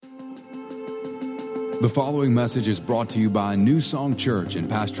The following message is brought to you by New Song Church and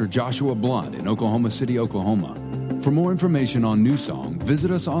Pastor Joshua Blunt in Oklahoma City, Oklahoma. For more information on New Song,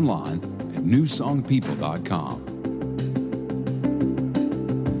 visit us online at newsongpeople.com.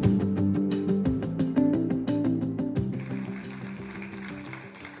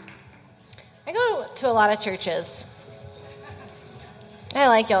 I go to a lot of churches. I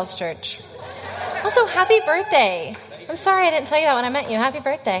like y'all's church. Also, happy birthday. I'm sorry I didn't tell you that when I met you. Happy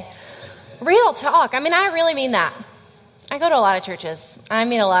birthday. Real talk. I mean, I really mean that. I go to a lot of churches. I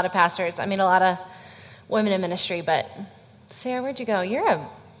meet a lot of pastors. I meet a lot of women in ministry. But Sarah, where'd you go? You're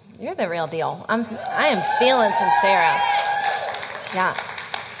the real deal. I am feeling some Sarah. Yeah.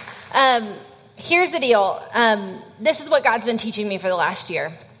 Here's the deal. This is what God's been teaching me for the last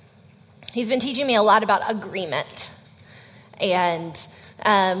year. He's been teaching me a lot about agreement. And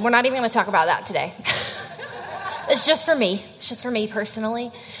we're not even going to talk about that today. It's just for me. It's just for me personally.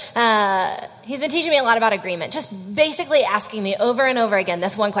 He's been teaching me a lot about agreement. Just basically asking me over and over again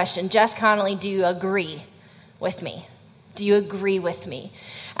this one question. Jess Connolly, do you agree with me? Do you agree with me?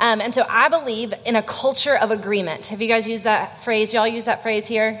 And so I believe in a culture of agreement. Have you guys used that phrase? Y'all use that phrase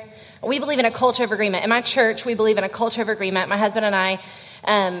here? We believe in a culture of agreement. In my church, we believe in a culture of agreement. My husband and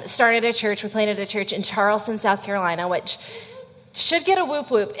I started a church. We planted a church in Charleston, South Carolina, which should get a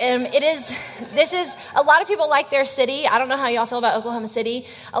whoop whoop. This is, a lot of people like their city. I don't know how y'all feel about Oklahoma City.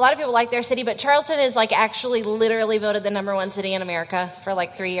 A lot of people like their city, but Charleston is like actually literally voted the #1 city in America for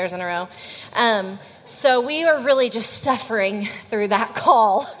like 3 years in a row. So we were really just suffering through that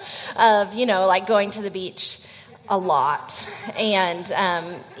call of, like going to the beach a lot and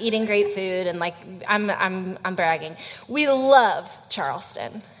eating great food and like I'm bragging. We love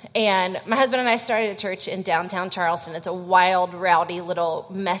Charleston. And my husband and I started a church in downtown Charleston. It's a wild, rowdy, little,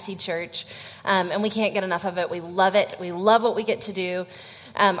 messy church. And we can't get enough of it. We love it. We love what we get to do.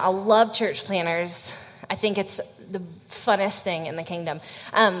 I love church planners. I think it's the funnest thing in the kingdom.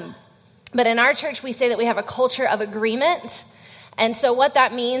 But in our church, we say that we have a culture of agreement. And so what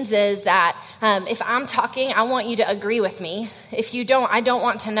that means is that if I'm talking, I want you to agree with me. If you don't, I don't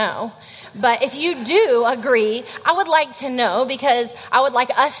want to know. But if you do agree, I would like to know, because I would like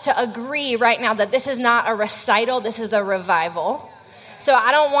us to agree right now that this is not a recital, this is a revival. So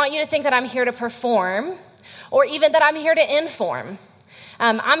I don't want you to think that I'm here to perform or even that I'm here to inform.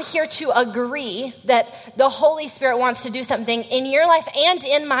 I'm here to agree that the Holy Spirit wants to do something in your life and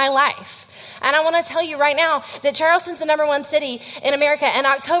in my life. And I want to tell you right now that Charleston's the #1 city in America, and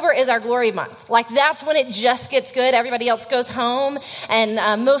October is our glory month. Like, that's when it just gets good. Everybody else goes home,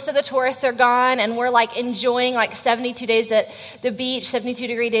 and most of the tourists are gone, and we're like enjoying like 72 days at the beach,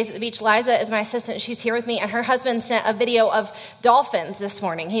 72-degree days at the beach. Liza is my assistant. She's here with me, and her husband sent a video of dolphins this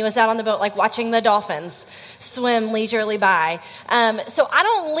morning. He was out on the boat like watching the dolphins swim leisurely by. So I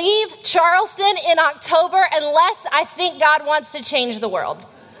don't leave Charleston in October unless I think God wants to change the world.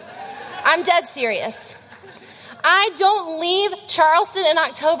 I'm dead serious. I don't leave Charleston in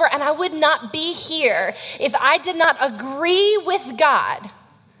October, and I would not be here if I did not agree with God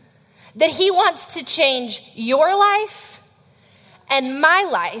that He wants to change your life and my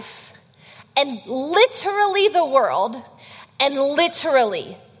life and literally the world and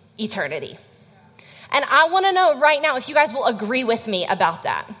literally eternity. And I want to know right now if you guys will agree with me about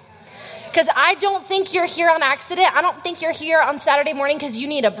that. Because I don't think you're here on accident. I don't think you're here on Saturday morning because you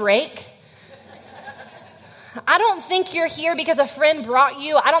need a break. I don't think you're here because a friend brought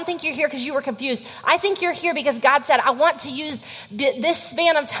you. I don't think you're here because you were confused. I think you're here because God said, I want to use this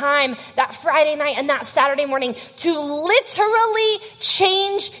span of time, that Friday night and that Saturday morning, to literally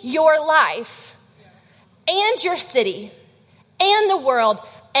change your life and your city and the world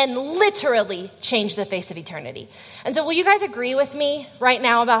and literally change the face of eternity. And so will you guys agree with me right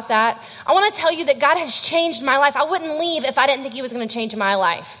now about that? I want to tell you that God has changed my life. I wouldn't leave if I didn't think He was going to change my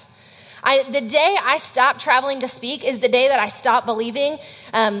life. The day I stopped traveling to speak is the day that I stopped believing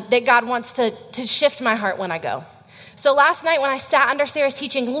that God wants to shift my heart when I go. So last night when I sat under Sarah's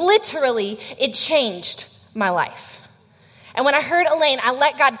teaching, literally it changed my life. And when I heard Elaine, I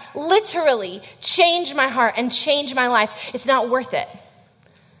let God literally change my heart and change my life. It's not worth it.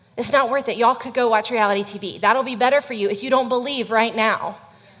 It's not worth it. Y'all could go watch reality TV. That'll be better for you if you don't believe right now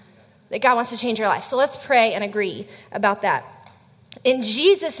that God wants to change your life. So let's pray and agree about that. In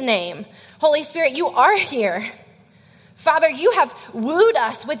Jesus' name, Holy Spirit, you are here. Father, you have wooed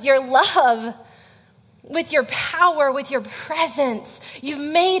us with your love, with your power, with your presence. You've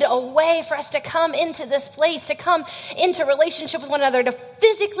made a way for us to come into this place, to come into relationship with one another, to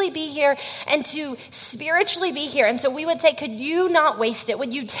physically be here and to spiritually be here. And so we would say, could you not waste it?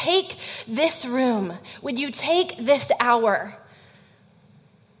 Would you take this room? Would you take this hour?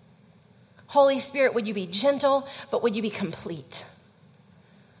 Holy Spirit, would you be gentle, but would you be complete?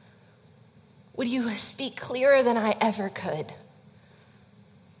 Would you speak clearer than I ever could?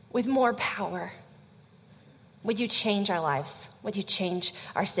 With more power? Would you change our lives? Would you change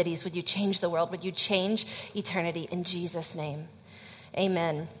our cities? Would you change the world? Would you change eternity in Jesus' name?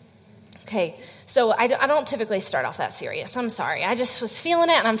 Amen. Okay, so I don't typically start off that serious. I'm sorry. I just was feeling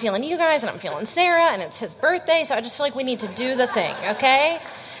it, and I'm feeling you guys, and I'm feeling Sarah, and it's his birthday, so I just feel like we need to do the thing, okay?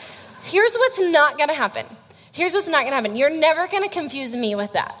 Here's what's not going to happen. You're never going to confuse me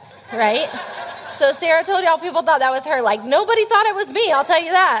with that, right? So Sarah told y'all people thought that was her. Like, nobody thought it was me. I'll tell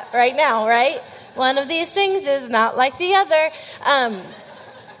you that right now, right? One of these things is not like the other.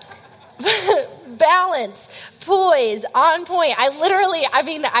 Balance, poise, on point. I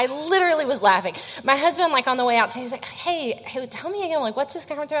literally was laughing. My husband, like on the way out, he was like, hey, tell me again, like, what's this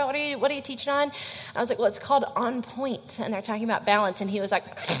conference about? What are you teaching on? I was like, well, it's called On Point, and they're talking about balance. And he was like,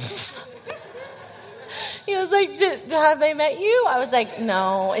 have they met you? I was like,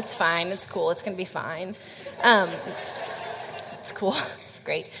 no, it's fine. It's cool. It's going to be fine. It's cool. It's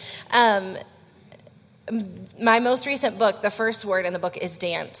great. My most recent book, the first word in the book is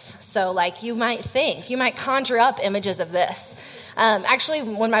dance. So like you might conjure up images of this. Actually,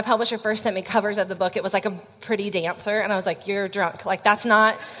 when my publisher first sent me covers of the book, it was like a pretty dancer. And I was like, you're drunk. Like that's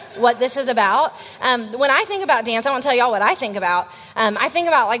not what this is about. When I think about dance, I want to tell y'all what I think about. I think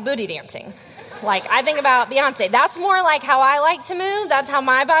about like booty dancing. Like I think about Beyonce. That's more like how I like to move. That's how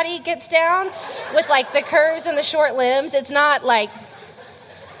my body gets down with like the curves and the short limbs. It's not like...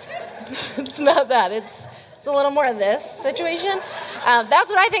 It's not that. It's a little more of this situation. That's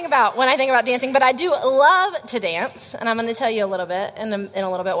what I think about when I think about dancing. But I do love to dance, and I'm going to tell you a little bit in a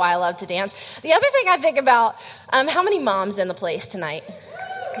little bit why I love to dance. The other thing I think about, how many moms in the place tonight?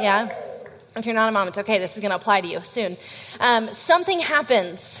 Yeah? If you're not a mom, it's okay. This is going to apply to you soon. Something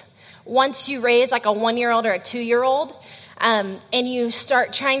happens once you raise like a 1-year-old or a 2-year-old, and you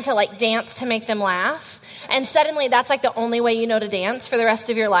start trying to like dance to make them laugh. And suddenly that's like the only way you know to dance for the rest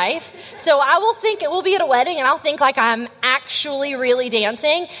of your life. So I will think it will be at a wedding and I'll think like I'm actually really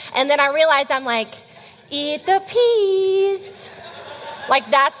dancing. And then I realize I'm like, eat the peas. Like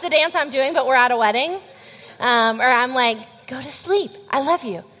that's the dance I'm doing, but we're at a wedding. Or I'm like, go to sleep. I love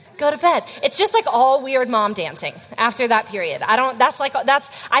you. Go to bed. It's just like all weird mom dancing after that period. I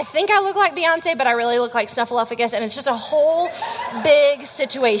think I look like Beyonce, but I really look like Snuffleupagus. And it's just a whole big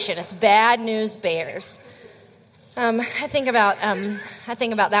situation. It's bad news bears. I think about that when I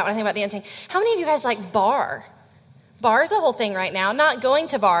think about dancing. How many of you guys like bar? Bar's a whole thing right now. Not going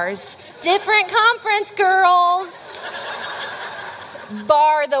to bars. Different conference, girls.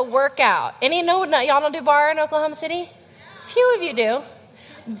 Bar, the workout. Y'all don't do bar in Oklahoma City? Few of you do.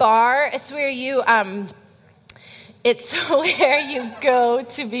 Bar, it's where you go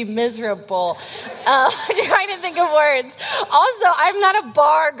to be miserable. I'm trying to think of words. Also, I'm not a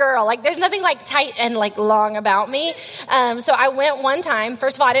bar girl. Like, there's nothing like tight and like long about me. So I went one time.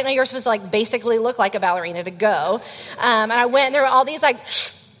 First of all, I didn't know you were supposed to like basically look like a ballerina to go. And I went, and there were all these like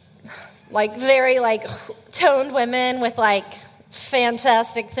very like toned women with like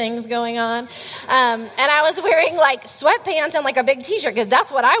fantastic things going on. And I was wearing like sweatpants and like a big t-shirt because that's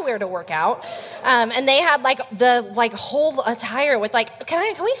what I wear to work out. And they had like the like whole attire with like, can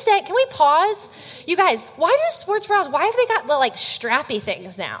we pause? You guys, why do sports bras, why have they got the like strappy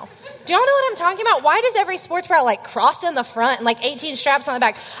things now? Do y'all know what I'm talking about? Why does every sports bra like cross in the front and like 18 straps on the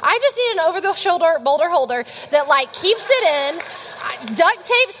back? I just need an over-the-shoulder boulder holder that like keeps it in. Duct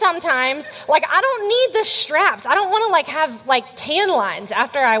tape sometimes. Like, I don't need the straps. I don't want to like have like tan lines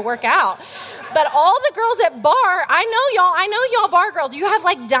after I work out. But all the girls at bar, I know y'all bar girls, you have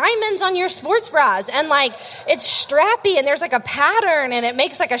like diamonds on your sports bras and like it's strappy and there's like a pattern and it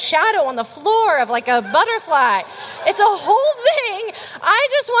makes like a shadow on the floor of like a butterfly. It's a whole thing. I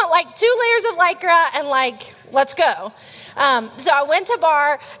just want like 2 layers of Lycra and like, let's go. So I went to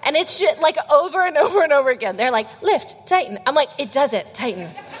bar and it's just like over and over and over again. They're like, lift, tighten. I'm like, it doesn't tighten.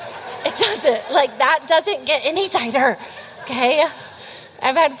 It doesn't. Like that doesn't get any tighter. Okay.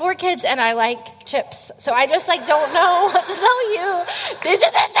 I've had 4 kids and I like chips. So I just like don't know what to tell you. This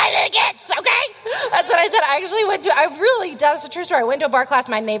is as tight as it gets. Okay. That's what I said. That's a true story. I went to a bar class.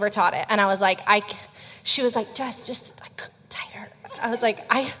 My neighbor taught it. And I was like, she was like, just like tighter. I was like,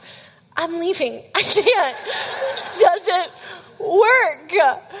 I'm leaving. I can't. It doesn't work.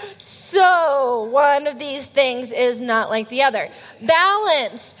 So one of these things is not like the other.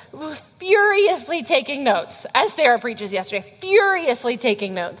 Balance. Furiously taking notes, as Sarah preaches yesterday. Furiously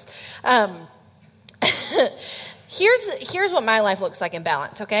taking notes. Here's what my life looks like in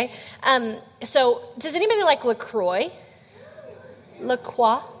balance. Okay. So does anybody like LaCroix?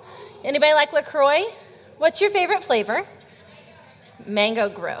 LaCroix. Anybody like LaCroix? What's your favorite flavor? Mango,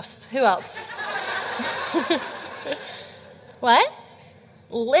 gross. Who else? What?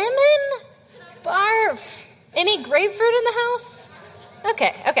 Lemon? Barf. Any grapefruit in the house?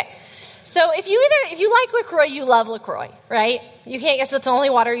 Okay. So if you like LaCroix, you love LaCroix, right? You can't guess it's the only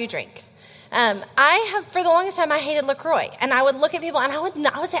water you drink. For the longest time, I hated LaCroix. And I would look at people and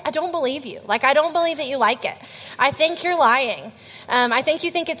I would say, I don't believe you. Like, I don't believe that you like it. I think you're lying. I think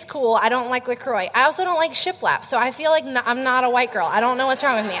you think it's cool. I don't like LaCroix. I also don't like shiplap. So I feel like I'm not a white girl. I don't know what's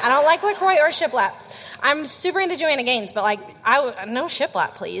wrong with me. I don't like LaCroix or shiplaps. I'm super into Joanna Gaines, but no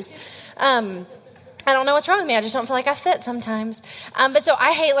shiplap, please. I don't know what's wrong with me. I just don't feel like I fit sometimes. But so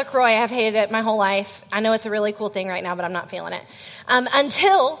I hate LaCroix. I have hated it my whole life. I know it's a really cool thing right now, but I'm not feeling it.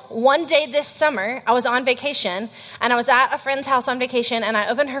 Until one day this summer, I was on vacation, and I was at a friend's house on vacation, and I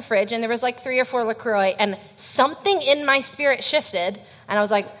opened her fridge, and there was 3 or 4 LaCroix, and something in my spirit shifted, and I was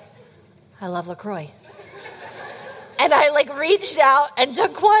like, I love LaCroix. And I reached out and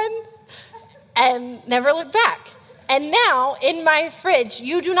took one and never looked back. And now, in my fridge,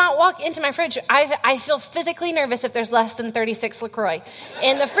 you do not walk into my fridge. I feel physically nervous if there's less than 36 LaCroix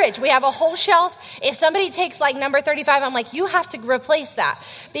in the fridge. We have a whole shelf. If somebody takes number 35, I'm like, you have to replace that.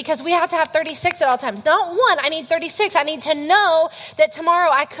 Because we have to have 36 at all times. Not one, I need 36. I need to know that tomorrow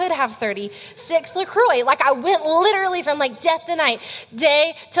I could have 36 LaCroix. I went literally from death to night,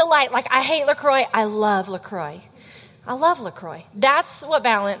 day to light. I hate LaCroix. I love LaCroix. I love LaCroix. That's what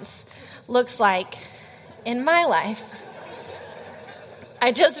balance looks like in my life.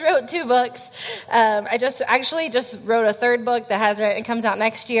 I just wrote 2 books. I just wrote a 3rd book that it comes out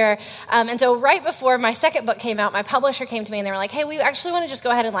next year. And so right before my 2nd book came out, my publisher came to me and they were like, hey, we actually want to just go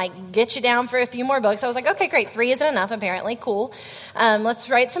ahead and get you down for a few more books. I was like, okay, great. 3 isn't enough, apparently. Cool. Let's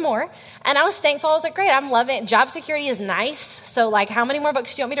write some more. And I was thankful. I was like, great, I'm loving it. Job security is nice. So how many more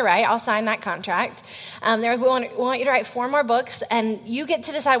books do you want me to write? I'll sign that contract. We want you to write 4 more books, and you get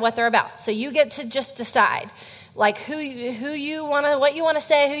to decide what they're about. So you get to just decide who you want to, what you want to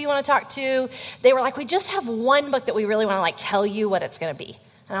say, who you want to talk to. They were like, we just have one book that we really want to tell you what it's going to be.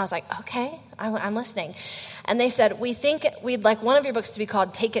 And I was like, okay, I'm listening. And they said, we think we'd like one of your books to be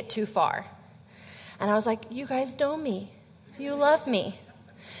called Take It Too Far. And I was like, you guys know me. You love me.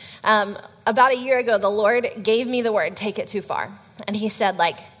 About a year ago, the Lord gave me the word, take it too far. And he said,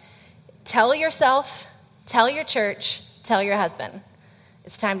 tell yourself, tell your church, tell your husband.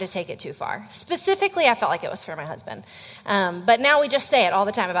 It's time to take it too far. Specifically, I felt like it was for my husband. But now we just say it all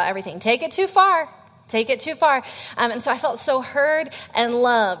the time about everything. Take it too far. Take it too far. And so I felt so heard and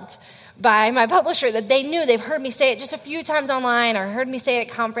loved by my publisher that they've heard me say it just a few times online or heard me say it at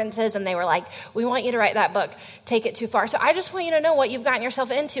conferences, and they were like, we want you to write that book, Take It Too Far. So I just want you to know what you've gotten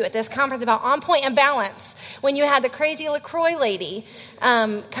yourself into at this conference about On Point and Balance when you had the crazy LaCroix lady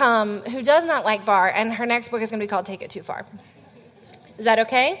come who does not like bar, and her next book is going to be called Take It Too Far. Is that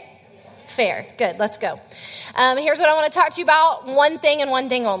okay? Fair. Good. Let's go. Here's what I want to talk to you about. One thing and one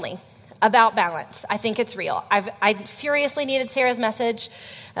thing only. About balance. I think it's real. I furiously needed Sarah's message.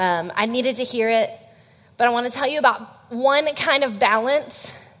 I needed to hear it. But I want to tell you about one kind of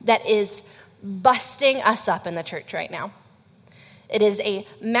balance that is busting us up in the church right now. It is a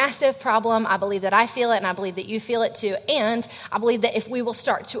massive problem. I believe that I feel it, and I believe that you feel it too. And I believe that if we will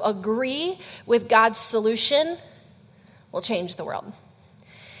start to agree with God's solution, we'll change the world.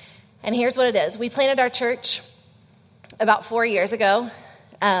 And here's what it is. We planted our church about 4 years ago.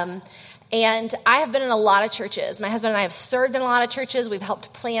 And I have been in a lot of churches. My husband and I have served in a lot of churches. We've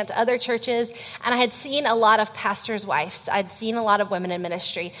helped plant other churches. And I had seen a lot of pastors' wives. I'd seen a lot of women in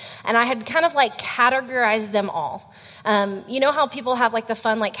ministry. And I had kind of categorized them all. You know how people have the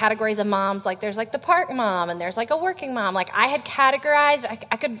fun categories of moms? There's the park mom and there's a working mom. I had categorized,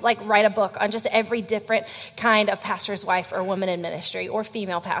 I could write a book on just every different kind of pastor's wife or woman in ministry or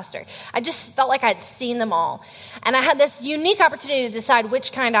female pastor. I just felt like I'd seen them all. And I had this unique opportunity to decide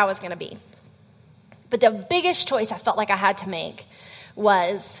which kind I was going to be. But the biggest choice I felt like I had to make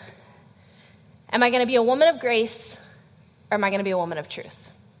was, am I going to be a woman of grace or am I going to be a woman of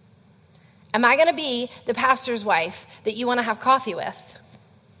truth? Am I going to be the pastor's wife that you want to have coffee with?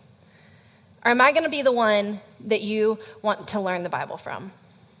 Or am I going to be the one that you want to learn the Bible from?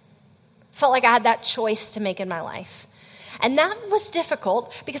 Felt like I had that choice to make in my life. And that was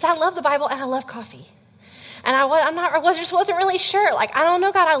difficult because I love the Bible and I love coffee. And I wasn't really sure. I don't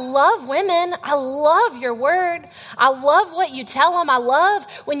know, God, I love women. I love your word. I love what you tell them. I love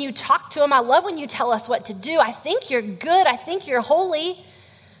when you talk to them. I love when you tell us what to do. I think you're good. I think you're holy.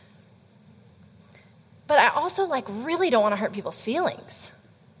 But I also really don't want to hurt people's feelings.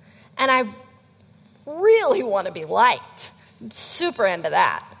 And I really want to be liked. I'm super into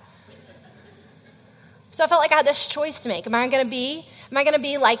that. So I felt like I had this choice to make. Am I going to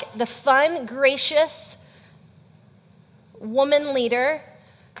be like the fun, gracious woman leader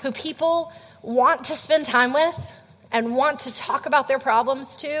who people want to spend time with and want to talk about their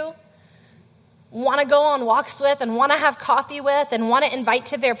problems to, want to go on walks with and want to have coffee with and want to invite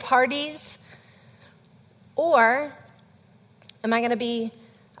to their parties? Or am I going to be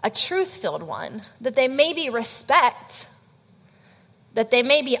a truth-filled one that they maybe respect, that they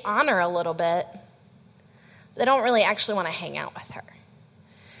maybe honor a little bit, they don't really actually want to hang out with her?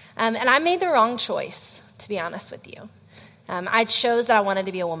 And I made the wrong choice, to be honest with you. I chose that I wanted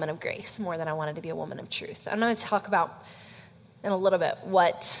to be a woman of grace more than I wanted to be a woman of truth. I'm going to talk about in a little bit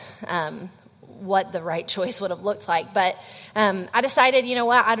what the right choice would have looked like. But I decided, you know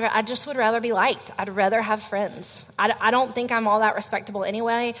what, I just would rather be liked. I'd rather have friends. I don't think I'm all that respectable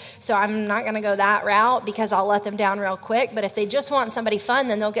anyway, so I'm not going to go that route because I'll let them down real quick. But if they just want somebody fun,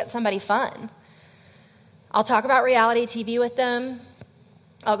 then they'll get somebody fun. I'll talk about reality TV with them.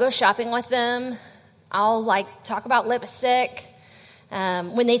 I'll go shopping with them. I'll talk about lipstick.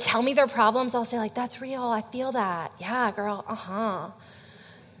 When they tell me their problems, I'll say that's real. I feel that. Yeah, girl.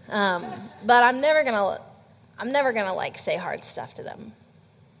 But I'm never gonna say hard stuff to them.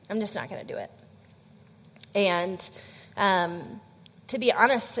 I'm just not gonna do it. And to be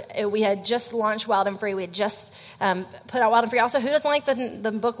honest, we had just launched Wild and Free. We had just put out Wild and Free. Also, who doesn't like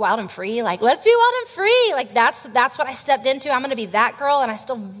the book Wild and Free? Let's be wild and free. That's what I stepped into. I'm going to be that girl, and I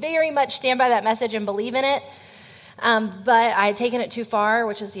still very much stand by that message and believe in it. But I had taken it too far,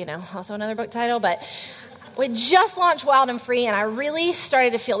 which is, also another book title. But we just launched Wild and Free, and I really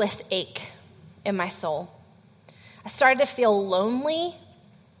started to feel this ache in my soul. I started to feel lonely.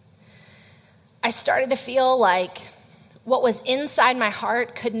 I started to feel like what was inside my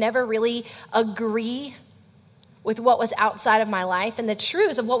heart could never really agree with what was outside of my life. And the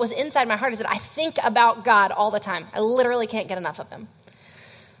truth of what was inside my heart is that I think about God all the time. I literally can't get enough of him.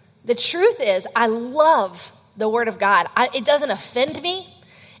 The truth is, I love the Word of God. It doesn't offend me.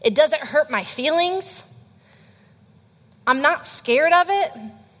 It doesn't hurt my feelings. I'm not scared of it.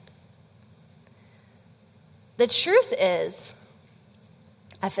 The truth is,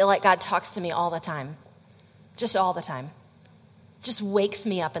 I feel like God talks to me all the time. Just all the time. Just wakes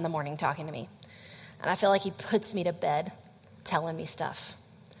me up in the morning talking to me. And I feel like he puts me to bed telling me stuff.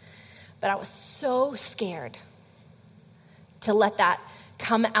 But I was so scared to let that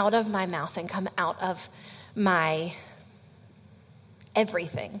come out of my mouth and come out of my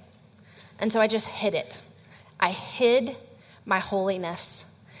everything. And so I just hid it. I hid my holiness.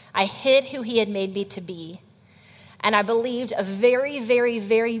 I hid who he had made me to be. And I believed a very, very,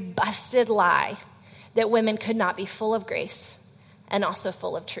 very busted lie that women could not be full of grace and also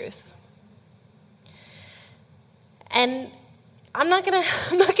full of truth. And I'm not gonna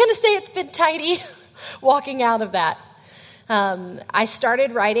say it's been tidy walking out of that. I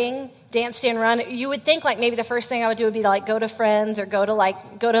started writing Dance, Stand, Run. You would think maybe the first thing I would do would be to go to friends or go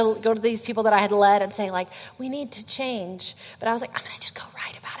to these people that I had led and say we need to change. But I was I'm gonna just go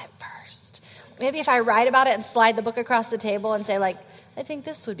write about it first. Maybe if I write about it and slide the book across the table and say I think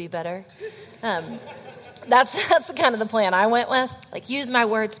this would be better. That's kind of the plan I went with. Use my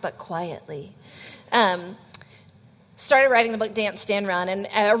words, but quietly. Started writing the book Dance, Stand, Run, and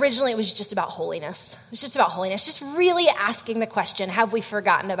originally it was just about holiness. It was just about holiness, just really asking the question, have we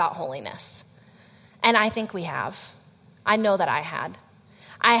forgotten about holiness? And I think we have. I know that I had.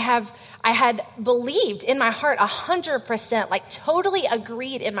 I had believed in my heart 100%, totally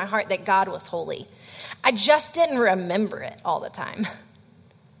agreed in my heart that God was holy. I just didn't remember it all the time.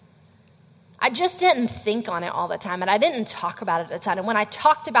 I just didn't think on it all the time, and I didn't talk about it at the time. And when I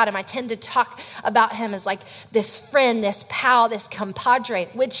talked about him, I tend to talk about him as this friend, this pal, this compadre,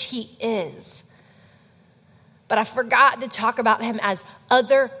 which he is. But I forgot to talk about him as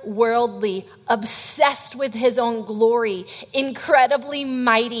otherworldly, obsessed with his own glory, incredibly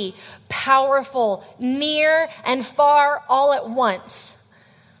mighty, powerful, near and far all at once.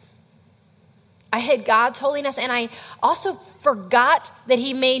 I hid God's holiness, and I also forgot that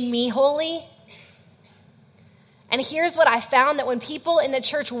he made me holy. And here's what I found, that when people in the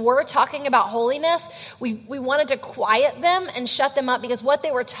church were talking about holiness, we wanted to quiet them and shut them up, because what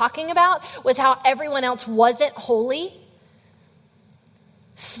they were talking about was how everyone else wasn't holy.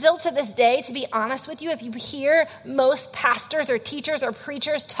 Still to this day, to be honest with you, if you hear most pastors or teachers or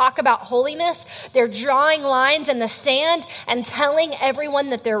preachers talk about holiness, they're drawing lines in the sand and telling everyone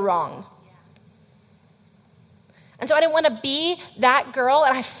that they're wrong. And so I didn't want to be that girl,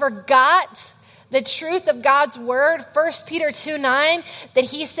 and I forgot the truth of God's word, 1 Peter 2:9, that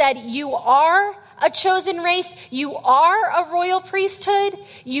he said, you are a chosen race. You are a royal priesthood.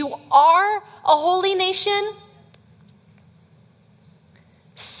 You are a holy nation.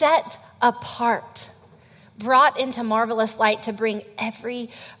 Set apart, brought into marvelous light to bring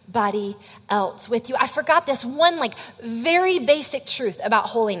everybody else with you. I forgot this one very basic truth about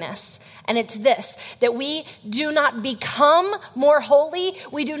holiness. And it's this, that we do not become more holy.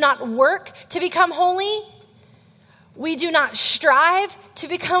 We do not work to become holy. We do not strive to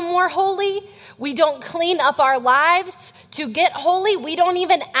become more holy. We don't clean up our lives to get holy. We don't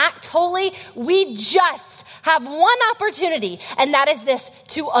even act holy. We just have one opportunity, and that is this,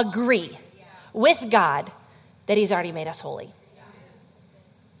 to agree with God that he's already made us holy.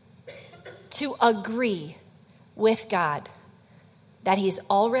 To agree with God that he's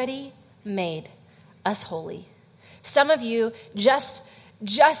already made us holy. Some of you just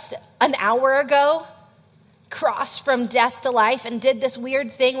an hour ago crossed from death to life and did this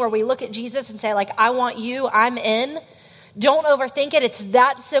weird thing where we look at Jesus and say, I want you, I'm in. Don't overthink it. It's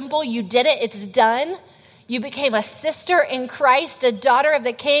that simple. You did it. It's done. You became a sister in Christ, a daughter of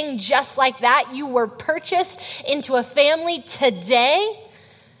the King, just like that. You were purchased into a family today,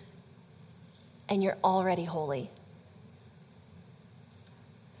 and you're already holy.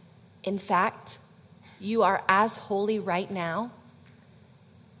 In fact, you are as holy right now,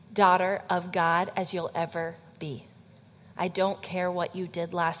 daughter of God, as you'll ever be. I don't care what you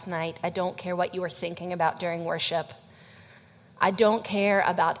did last night. I don't care what you were thinking about during worship. I don't care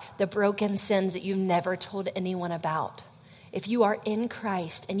about the broken sins that you've never told anyone about. If you are in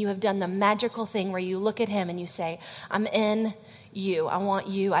Christ and you have done the magical thing where you look at him and you say, I'm in you, I want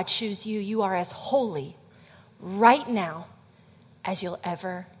you, I choose you, you are as holy right now as you'll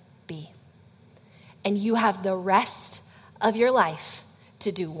ever be. And you have the rest of your life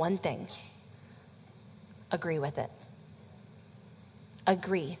to do one thing. Agree with it.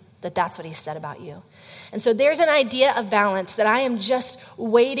 Agree that that's what he said about you. And so there's an idea of balance that I am just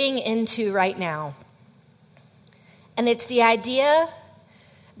wading into right now. And it's the idea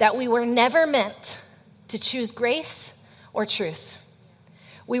that we were never meant to choose grace or truth.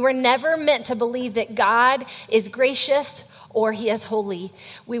 We were never meant to believe that God is gracious or he is holy.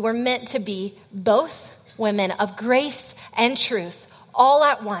 We were meant to be both women of grace and truth all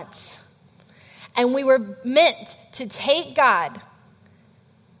at once. And we were meant to take God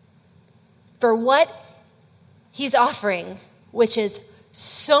for what he's offering, which is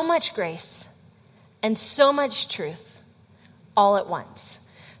so much grace and so much truth all at once.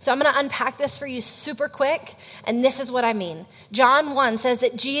 So I'm going to unpack this for you super quick, and this is what I mean. John 1 says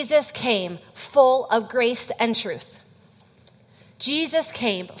that Jesus came full of grace and truth. Jesus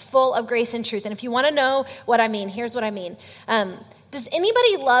came full of grace and truth. And if you want to know what I mean, here's what I mean. Does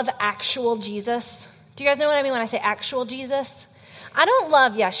anybody love actual Jesus? Do you guys know what I mean when I say actual Jesus? I don't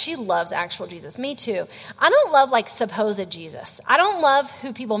love, she loves actual Jesus. Me too. I don't love supposed Jesus. I don't love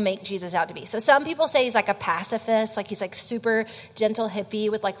who people make Jesus out to be. So some people say he's a pacifist, he's super gentle hippie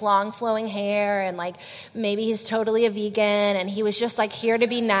with long flowing hair, and maybe he's totally a vegan and he was just here to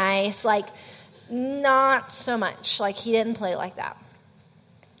be nice. Not so much. He didn't play like that.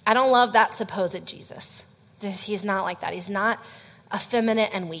 I don't love that supposed Jesus. He's not like that. He's not effeminate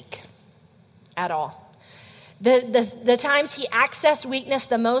and weak at all. The times he accessed weakness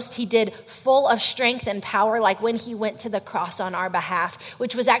the most, he did full of strength and power, like when he went to the cross on our behalf,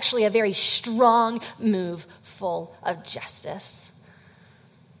 which was actually a very strong move full of justice.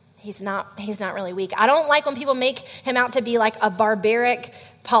 He's not really weak. I don't like when people make him out to be a barbaric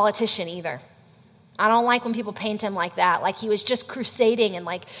politician either. I don't like when people paint him like that, like he was just crusading and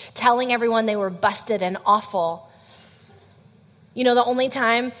telling everyone they were busted and awful. You know, the only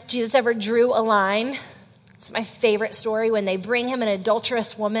time Jesus ever drew a line, it's my favorite story, when they bring him an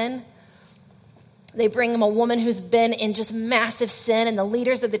adulterous woman. They bring him a woman who's been in just massive sin, and the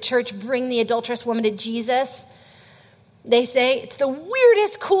leaders of the church bring the adulterous woman to Jesus. They say it's the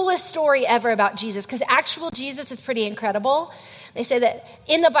weirdest, coolest story ever about Jesus, because actual Jesus is pretty incredible. They say that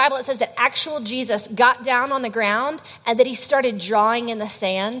in the Bible it says that actual Jesus got down on the ground and that he started drawing in the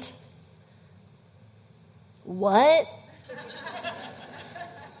sand. What?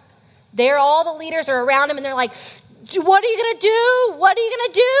 There, all the leaders are around him and they're like, what are you going to do? What are you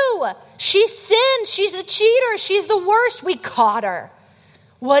going to do? She sinned. She's a cheater. She's the worst. We caught her.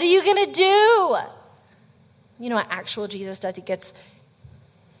 What are you going to do? You know what actual Jesus does? He gets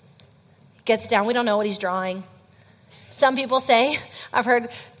down. We don't know what he's drawing. Some people say, I've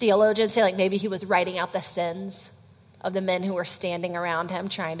heard theologians say maybe he was writing out the sins of the men who were standing around him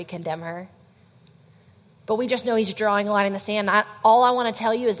trying to condemn her. But we just know he's drawing a line in the sand. All I want to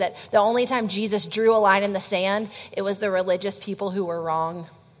tell you is that the only time Jesus drew a line in the sand, it was the religious people who were wrong.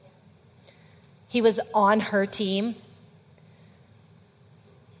 He was on her team.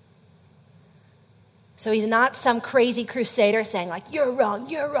 So he's not some crazy crusader saying like, you're wrong,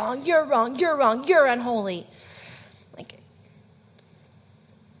 you're wrong, you're wrong, you're wrong, you're unholy. Like,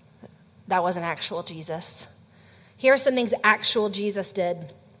 that wasn't actual Jesus. Here are some things actual Jesus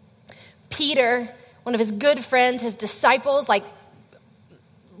did. Peter, one of his good friends, his disciples, like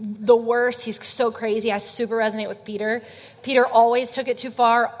the worst. He's so crazy. I super resonate with Peter. Peter always took it too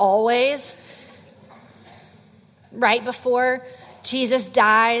far, always. Right before Jesus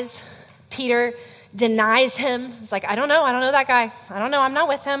dies, Peter denies him. He's like, I don't know that guy. I don't know, I'm not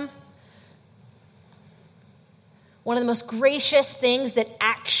with him. One of the most gracious things that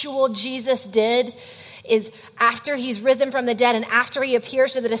actual Jesus did is after he's risen from the dead and after he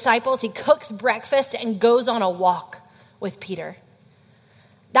appears to the disciples, he cooks breakfast and goes on a walk with Peter.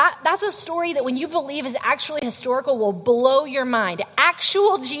 That's a story that when you believe is actually historical will blow your mind.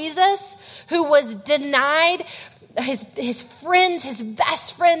 Actual Jesus who was denied, his friends, his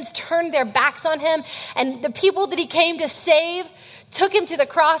best friends turned their backs on him, and the people that he came to save took him to the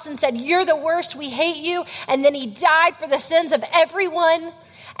cross and said, you're the worst, we hate you. And then he died for the sins of everyone.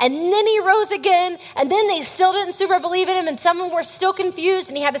 And then he rose again, and then they still didn't super believe in him, and some were still confused,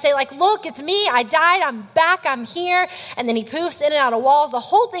 and he had to say, like, look, it's me, I died, I'm back, I'm here, and then he poofs in and out of walls. The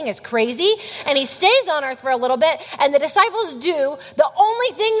whole thing is crazy, and he stays on earth for a little bit, and the disciples do the only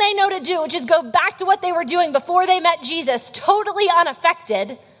thing they know to do, which is go back to what they were doing before they met Jesus, totally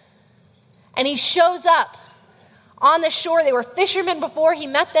unaffected, and he shows up on the shore. They were fishermen before he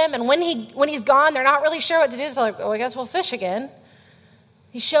met them, and when he's gone, they're not really sure what to do, so they're like, oh, I guess we'll fish again.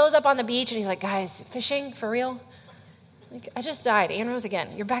 He shows up on the beach and he's like, guys, fishing for real? Like, I just died. Anne rose again.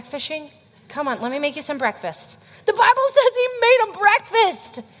 You're back fishing? Come on, let me make you some breakfast. The Bible says he made him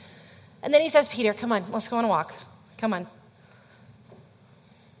breakfast. And then he says, Peter, come on, let's go on a walk. Come on.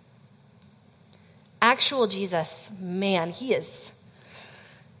 Actual Jesus, man, he is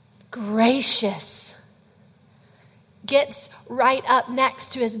gracious. Gets right up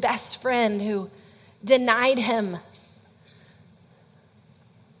next to his best friend who denied him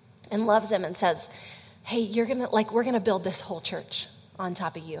and loves him and says, hey, we're gonna build this whole church on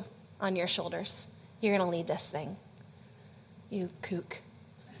top of you, on your shoulders. You're gonna lead this thing. You kook.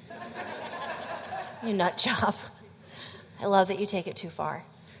 You nut job. I love that you take it too far.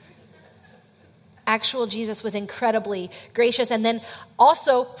 Actual Jesus was incredibly gracious and then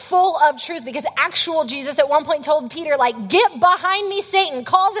also full of truth, because actual Jesus at one point told Peter, like, get behind me, Satan.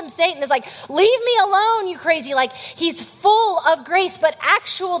 Calls him Satan. Is like, leave me alone, you crazy. Like, he's full of grace, but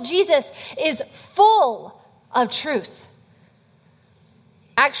actual Jesus is full of truth.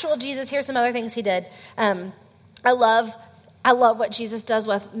 Actual Jesus, here's some other things he did. I love what Jesus does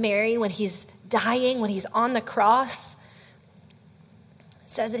with Mary when he's dying, when he's on the cross.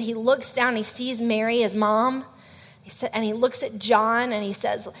 Says that he looks down and he sees Mary, his mom, and he looks at John and he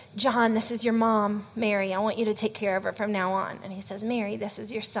says, John, this is your mom, Mary. I want you to take care of her from now on. And he says, Mary, this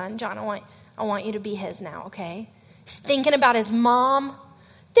is your son, John. I want you to be his now, okay? He's thinking about his mom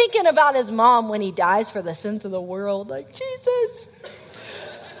when he dies for the sins of the world. Like, Jesus,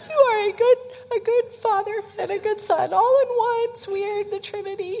 you are a good father and a good son, all in one. It's weird, the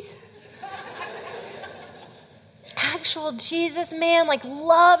Trinity. Actual Jesus, man, like,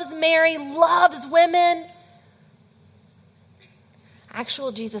 loves Mary, loves women.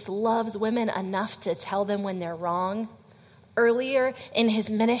 Actual Jesus loves women enough to tell them when they're wrong. Earlier in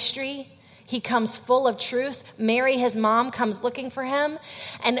his ministry, he comes full of truth. Mary, his mom, comes looking for him.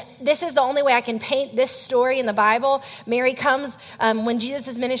 And this is the only way I can paint this story in the Bible. Mary comes when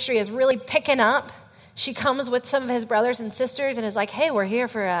Jesus' ministry is really picking up. She comes with some of his brothers and sisters and is like, hey, we're here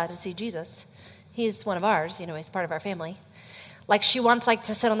to see Jesus. He's one of ours, he's part of our family. Like, she wants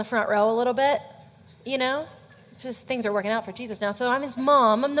to sit on the front row a little bit, It's just things are working out for Jesus now. So I'm his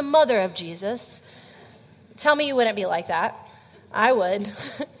mom. I'm the mother of Jesus. Tell me you wouldn't be like that. I would.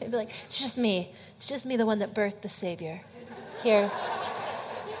 I'd be like, it's just me. It's just me, the one that birthed the Savior. Here.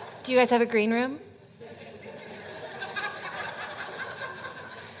 Do you guys have a green room?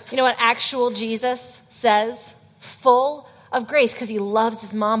 You know what actual Jesus says? Full of grace, because he loves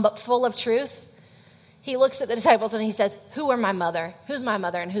his mom, but full of truth. He looks at the disciples and he says, who are my mother? Who's my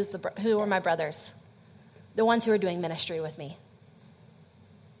mother and who are my brothers? The ones who are doing ministry with me.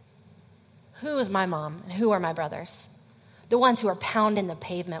 Who is my mom and who are my brothers? The ones who are pounding the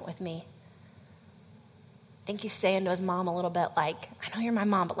pavement with me. I think he's saying to his mom a little bit like, I know you're my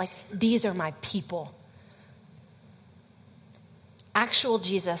mom, but these are my people. Actual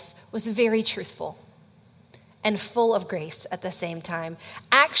Jesus was very truthful. and full of grace at the same time.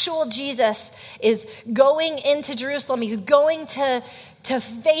 Actual Jesus is going into Jerusalem. He's going to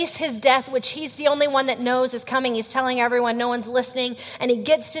face his death, which he's the only one that knows is coming. He's telling everyone, no one's listening. And he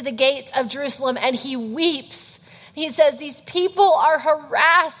gets to the gates of Jerusalem and he weeps. He says, these people are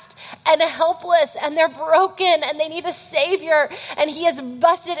harassed and helpless and they're broken and they need a savior. And he is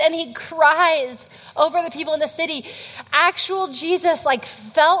busted and he cries over the people in the city. Actual Jesus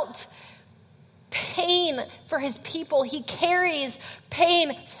felt pain for his people. He carries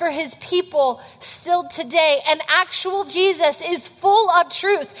pain for his people still today. And actual Jesus is full of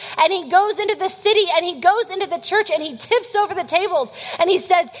truth. And he goes into the city and he goes into the church and he tips over the tables and he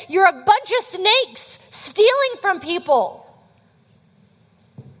says, you're a bunch of snakes stealing from people.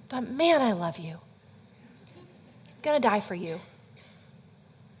 But man, I love you. I'm going to die for you.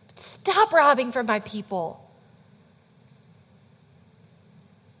 But stop robbing from my people.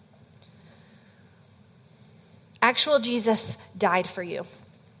 Actual Jesus died for you.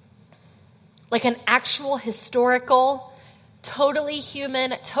 Like an actual historical, totally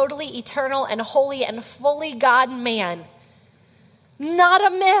human, totally eternal and holy and fully God man. Not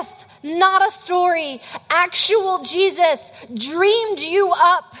a myth, not a story. Actual Jesus dreamed you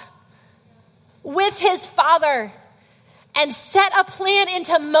up with his Father and set a plan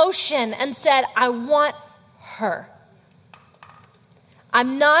into motion and said, I want her.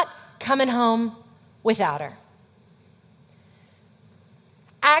 I'm not coming home without her.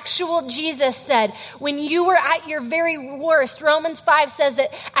 Actual Jesus said, when you were at your very worst, Romans 5 says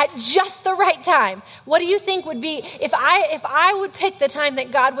that at just the right time. What do you think would be, if I would pick the time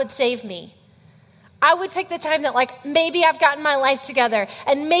that God would save me? I would pick the time that maybe I've gotten my life together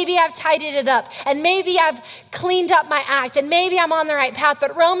and maybe I've tidied it up and maybe I've cleaned up my act and maybe I'm on the right path.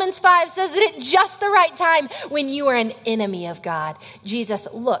 But Romans 5 says that at just the right time, when you were an enemy of God, Jesus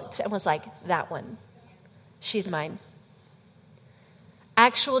looked and was like, that one, she's mine.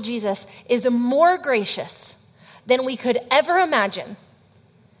 Actual Jesus is more gracious than we could ever imagine.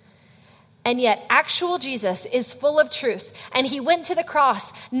 And yet, actual Jesus is full of truth. And he went to the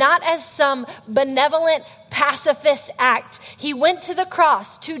cross not as some benevolent pacifist act. He went to the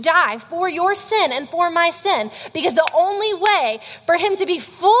cross to die for your sin and for my sin. Because the only way for him to be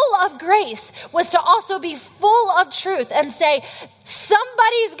full of grace was to also be full of truth and say,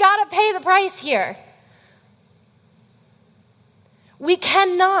 somebody's got to pay the price here. We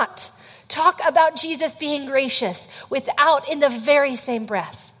cannot talk about Jesus being gracious without, in the very same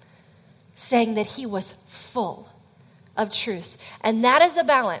breath, saying that he was full of truth. And that is a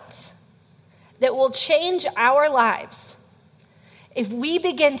balance that will change our lives if we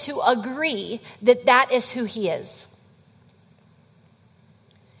begin to agree that that is who he is.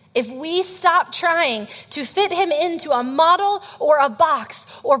 If we stop trying to fit him into a model or a box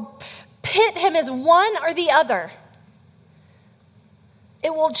or pit him as one or the other,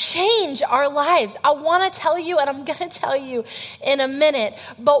 it will change our lives. I want to tell you, and I'm going to tell you in a minute,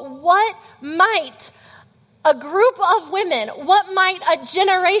 but what might a group of women, what might a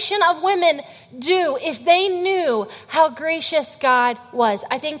generation of women do if they knew how gracious God was?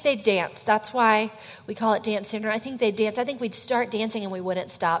 I think they'd dance. That's why we call it Dance Syndrome. I think they'd dance. I think we'd start dancing and we wouldn't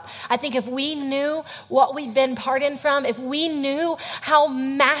stop. I think if we knew what we'd been pardoned from, if we knew how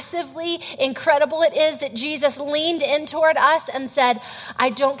massively incredible it is that Jesus leaned in toward us and said, I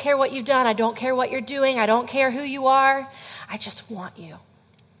don't care what you've done. I don't care what you're doing. I don't care who you are. I just want you.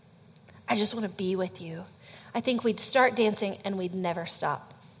 I just want to be with you. I think we'd start dancing and we'd never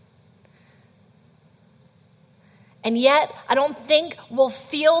stop. And yet, I don't think we'll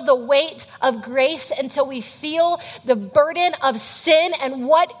feel the weight of grace until we feel the burden of sin and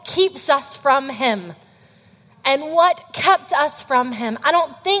what keeps us from him and what kept us from him. I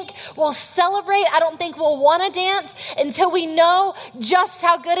don't think we'll celebrate. I don't think we'll want to dance until we know just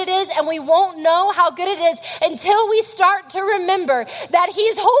how good it is, and we won't know how good it is until we start to remember that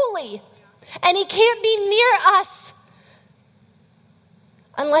he's holy and he can't be near us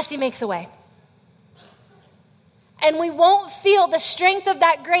unless he makes a way. And we won't feel the strength of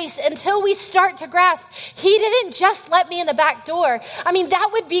that grace until we start to grasp, he didn't just let me in the back door. I mean, that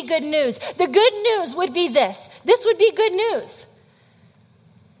would be good news. The good news would be this. This would be good news.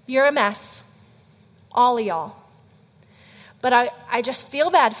 You're a mess. All of y'all. But I just feel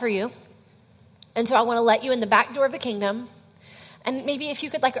bad for you. And so I want to let you in the back door of the kingdom. And maybe if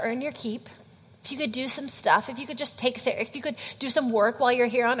you could earn your keep, if you could do some stuff, if you could just if you could do some work while you're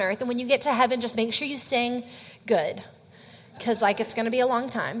here on earth, and when you get to heaven, just make sure you sing good, because it's going to be a long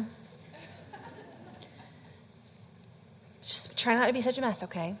time. Just try not to be such a mess,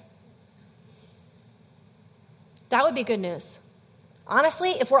 okay? That would be good news. Honestly,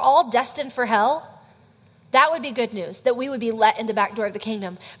 if we're all destined for hell, That would be good news, that we would be let in the back door of the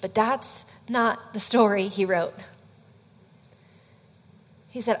kingdom. But that's not the story he wrote.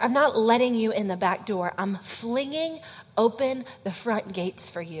 He said, I'm not letting you in the back door. I'm flinging open the front gates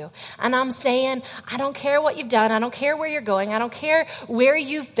for you. And I'm saying, I don't care what you've done. I don't care where you're going. I don't care where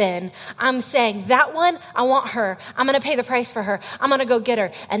you've been. I'm saying, that one, I want her. I'm going to pay the price for her. I'm going to go get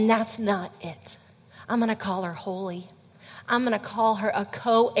her. And that's not it. I'm going to call her holy. I'm going to call her a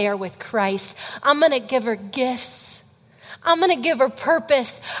co-heir with Christ. I'm going to give her gifts. I'm going to give her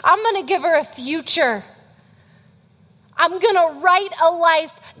purpose. I'm going to give her a future. I'm going to write a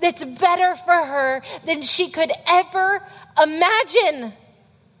life that's better for her than she could ever imagine.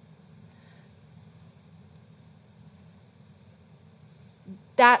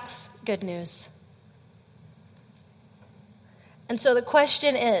 That's good news. And so the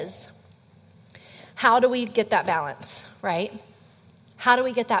question is, how do we get that balance, right? How do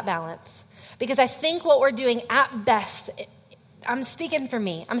we get that balance? Because I think what we're doing at best, I'm speaking for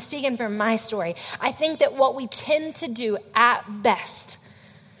me. I'm speaking for my story. I think that what we tend to do at best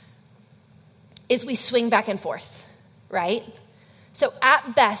is we swing back and forth, right? So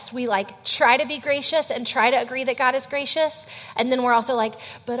at best, we try to be gracious and try to agree that God is gracious. And then we're also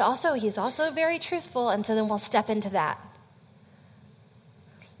but also he's also very truthful. And so then we'll step into that.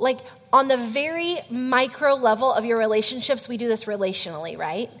 On the very micro level of your relationships, we do this relationally,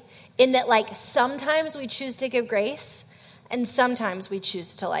 right? In that sometimes we choose to give grace and sometimes we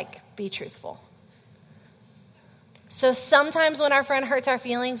choose to be truthful. So sometimes when our friend hurts our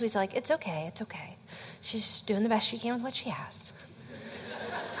feelings, we say it's okay, it's okay. She's doing the best she can with what she has.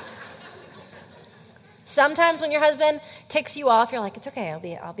 Sometimes when your husband ticks you off, you're it's okay,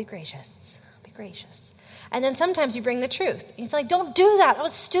 I'll be gracious. I'll be gracious. And then sometimes you bring the truth. He's don't do that. That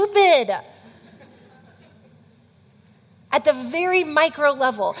was stupid. At the very micro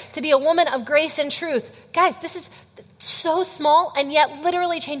level, to be a woman of grace and truth. Guys, this is so small and yet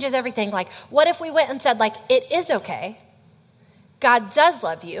literally changes everything. What if we went and said, it is okay. God does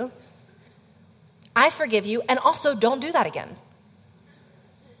love you. I forgive you. And also don't do that again.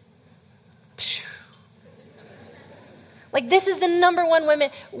 This is the number one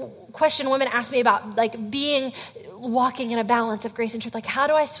question women ask me about, walking in a balance of grace and truth. How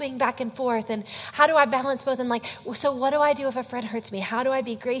do I swing back and forth? And how do I balance both? And so what do I do if a friend hurts me? How do I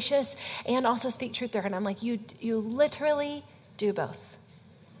be gracious and also speak truth to her? And I'm you literally do both.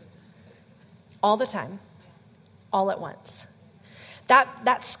 All the time. All at once.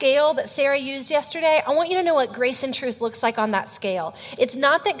 That scale that Sarah used yesterday, I want you to know what grace and truth looks like on that scale. It's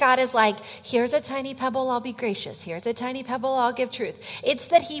not that God is here's a tiny pebble, I'll be gracious. Here's a tiny pebble, I'll give truth. It's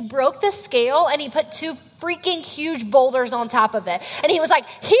that he broke the scale and he put two freaking huge boulders on top of it. And he was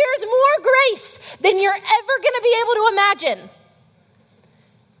here's more grace than you're ever going to be able to imagine.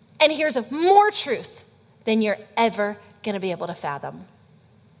 And here's more truth than you're ever going to be able to fathom.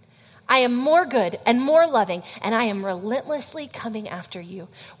 I am more good and more loving, and I am relentlessly coming after you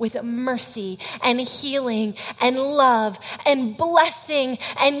with mercy and healing and love and blessing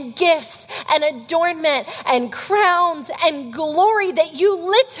and gifts and adornment and crowns and glory that you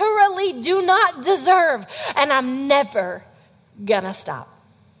literally do not deserve. And I'm never gonna stop.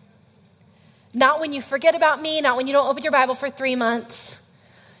 Not when you forget about me, not when you don't open your Bible for 3 months,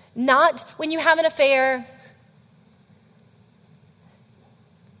 not when you have an affair.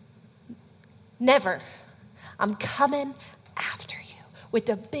 Never. I'm coming after you with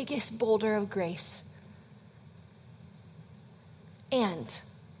the biggest boulder of grace. And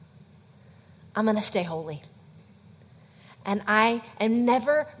I'm going to stay holy. And I am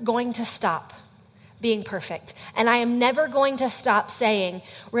never going to stop being perfect. And I am never going to stop saying,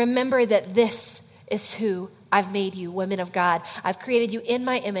 remember that this is who I've made you, women of God. I've created you in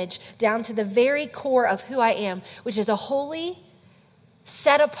my image down to the very core of who I am, which is a holy,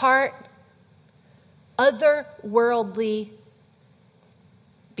 set apart, otherworldly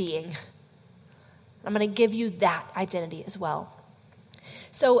being. I'm going to give you that identity as well.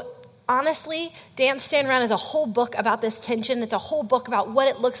 So honestly, Dance Stand Around is a whole book about this tension. It's a whole book about what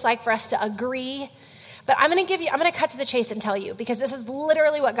it looks like for us to agree. But I'm going to cut to the chase and tell you, because this is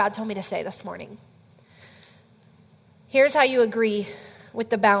literally what God told me to say this morning. Here's how you agree with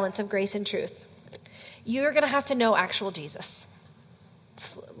the balance of grace and truth. You're going to have to know actual Jesus.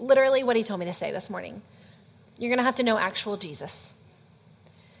 It's literally what he told me to say this morning. You're going to have to know actual Jesus.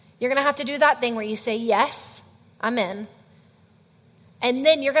 You're going to have to do that thing where you say, yes, I'm in. And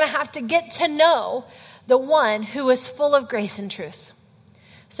then you're going to have to get to know the one who is full of grace and truth.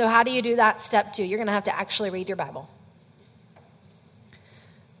 So how do you do that? Step 2, you're going to have to actually read your Bible.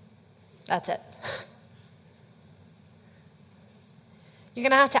 That's it. You're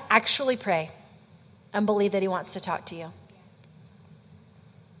going to have to actually pray. and believe that he wants to talk to you.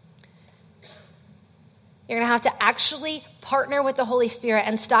 You're going to have to actually partner with the Holy Spirit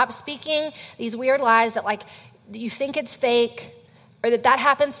and stop speaking these weird lies that like you think it's fake or that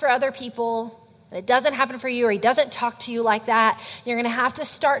happens for other people and it doesn't happen for you or he doesn't talk to you like that. You're going to have to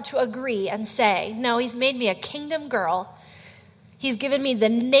start to agree and say, no, he's made me a kingdom girl. He's given me the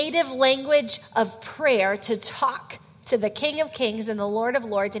native language of prayer to talk to the King of Kings and the Lord of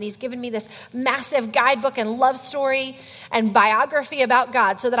Lords, and he's given me this massive guidebook and love story and biography about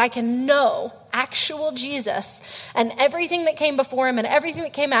God so that I can know actual Jesus and everything that came before him and everything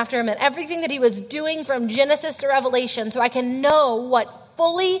that came after him and everything that he was doing from Genesis to Revelation, so I can know what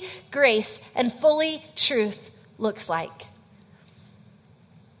fully grace and fully truth looks like.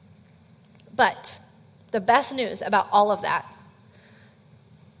 But the best news about all of that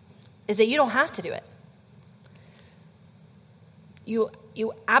is that you don't have to do it.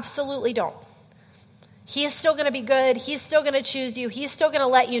 You absolutely don't. He is still going to be good. He's still going to choose you. He's still going to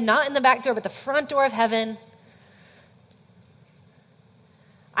let you, not in the back door, but the front door of heaven.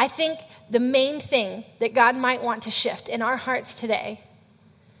 I think the main thing that God might want to shift in our hearts today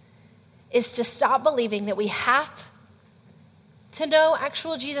is to stop believing that we have to know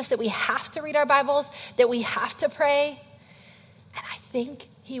actual Jesus, that we have to read our Bibles, that we have to pray. And I think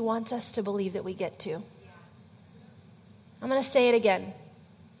he wants us to believe that we get to. I'm going to say it again.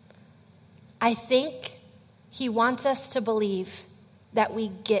 I think he wants us to believe that we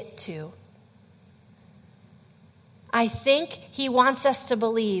get to. I think he wants us to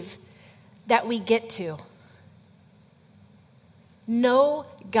believe that we get to. Know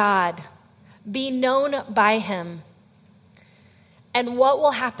God. Be known by him. And what will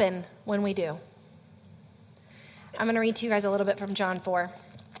happen when we do? I'm going to read to you guys a little bit from John 4.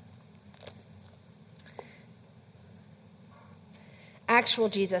 Actual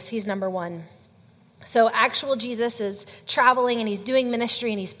Jesus, he's number one. So actual Jesus is traveling and he's doing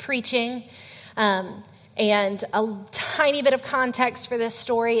ministry and he's preaching. And a tiny bit of context for this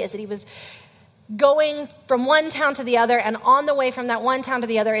story is that he was going from one town to the other, and on the way from that one town to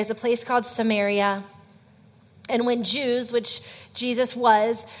the other is a place called Samaria. And when Jews, which Jesus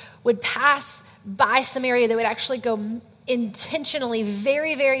was, would pass by Samaria, they would actually go intentionally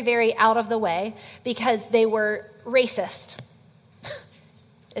very, very, very out of the way because they were racist.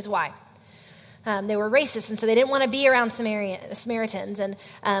 Is why. They were racist, and so they didn't want to be around Samaritans.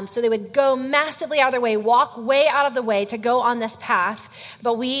 And so they would go massively out of their way, walk way out of the way to go on this path.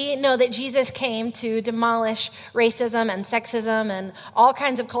 But we know that Jesus came to demolish racism and sexism and all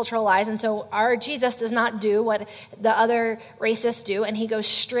kinds of cultural lies. And so our Jesus does not do what the other racists do, and he goes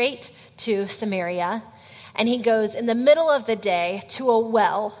straight to Samaria. And he goes in the middle of the day to a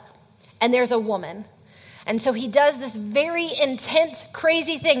well, and there's a woman. And so he does this very intense,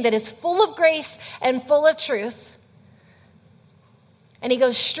 crazy thing that is full of grace and full of truth. And he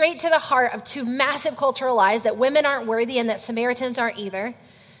goes straight to the heart of two massive cultural lies, that women aren't worthy and that Samaritans aren't either.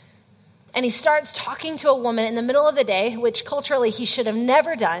 And he starts talking to a woman in the middle of the day, which culturally he should have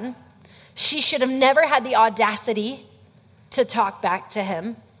never done. She should have never had the audacity to talk back to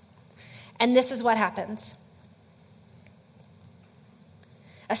him. And this is what happens.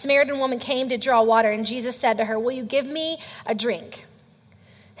 A Samaritan woman came to draw water, and Jesus said to her, "Will you give me a drink?"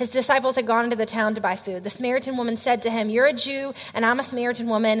 His disciples had gone into the town to buy food. The Samaritan woman said to him, "You're a Jew, and I'm a Samaritan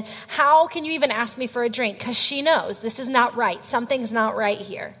woman. How can you even ask me for a drink?" Because she knows this is not right. Something's not right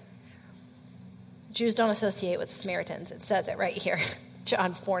here. Jews don't associate with the Samaritans. It says it right here,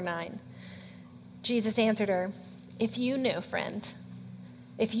 John 4:9. Jesus answered her, "If you knew, friend,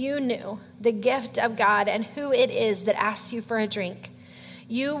 if you knew the gift of God and who it is that asks you for a drink,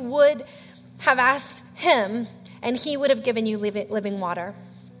 you would have asked him, and he would have given you living water."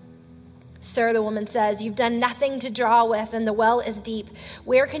 "Sir," the woman says, "you've done nothing to draw with, and the well is deep.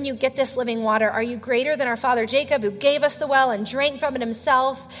 Where can you get this living water? Are you greater than our father Jacob, who gave us the well and drank from it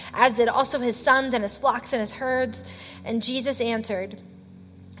himself, as did also his sons and his flocks and his herds?" And Jesus answered,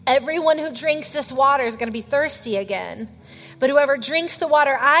 "Everyone who drinks this water is going to be thirsty again. But whoever drinks the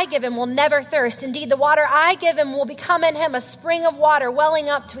water I give him will never thirst. Indeed, the water I give him will become in him a spring of water welling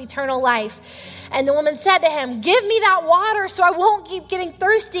up to eternal life." And the woman said to him, "Give me that water so I won't keep getting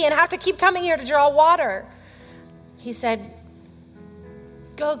thirsty and have to keep coming here to draw water." He said,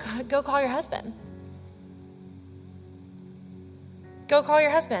 Go call your husband. Go call your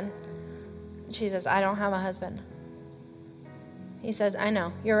husband." She says, "I don't have a husband." He says, "I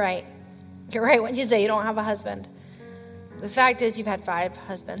know, you're right. You're right when you say you don't have a husband. The fact is you've had 5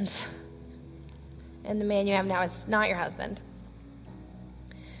 husbands, and the man you have now is not your husband.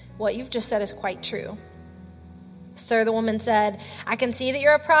 What you've just said is quite true." "Sir," the woman said, "I can see that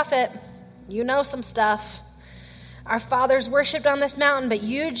you're a prophet. You know some stuff. Our fathers worshipped on this mountain, but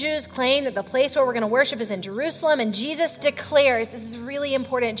you Jews claim that the place where we're going to worship is in Jerusalem. And Jesus declares, this is really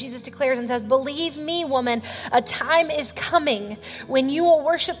important, Jesus declares and says, believe me, woman, a time is coming when you will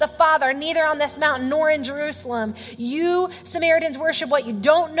worship the Father, neither on this mountain nor in Jerusalem. You Samaritans worship what you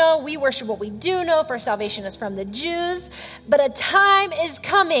don't know. We worship what we do know, for salvation is from the Jews. But a time is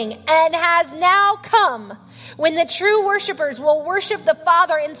coming and has now come when the true worshipers will worship the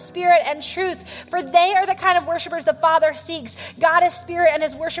Father in spirit and truth, for they are the kind of worshipers the Father seeks. God is spirit, and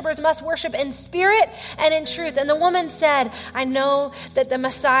his worshipers must worship in spirit and in truth. And the woman said, I know that the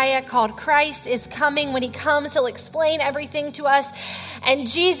Messiah called Christ is coming. When he comes, he'll explain everything to us. And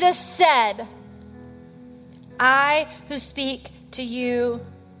Jesus said, I who speak to you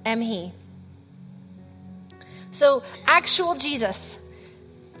am he. So actual Jesus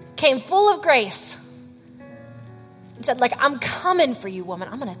came full of grace and said, like, I'm coming for you, woman.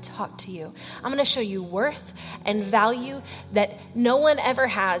 I'm going to talk to you. I'm going to show you worth and value that no one ever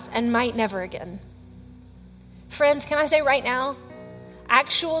has and might never again. Friends, can I say right now,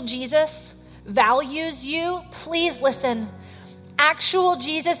 actual Jesus values you. Please listen. Actual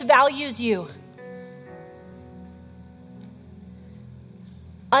Jesus values you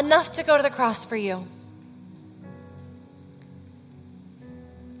enough to go to the cross for you.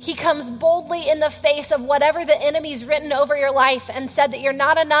 He comes boldly in the face of whatever the enemy's written over your life and said that you're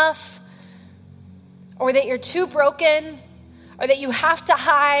not enough, or that you're too broken, or that you have to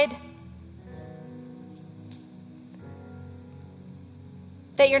hide,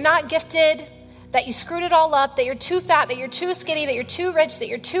 that you're not gifted, that you screwed it all up, that you're too fat, that you're too skinny, that you're too rich, that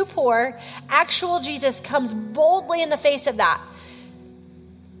you're too poor. Actual Jesus comes boldly in the face of that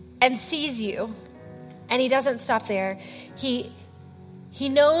and sees you. And he doesn't stop there. He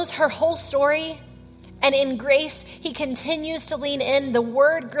knows her whole story, and in grace, he continues to lean in. The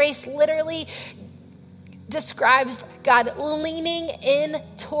word grace literally describes God leaning in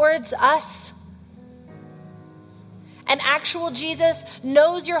towards us. And actual Jesus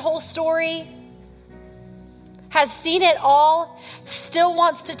knows your whole story, has seen it all, still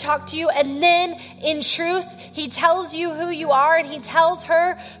wants to talk to you, and then in truth, he tells you who you are, and he tells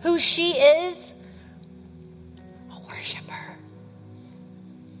her who she is.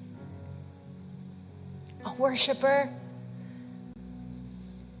 A worshiper.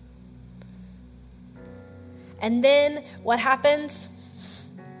 And then what happens?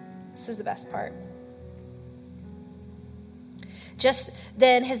 This is the best part. Just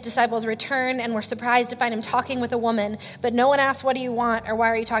then his disciples returned and were surprised to find him talking with a woman. But no one asked, what do you want? Or why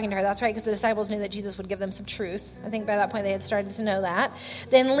are you talking to her? That's right, because the disciples knew that Jesus would give them some truth. I think by that point they had started to know that.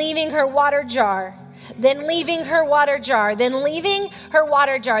 Then leaving her water jar. Then leaving her water jar. Then leaving her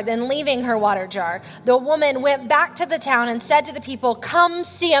water jar. Then leaving her water jar. The woman went back to the town and said to the people, come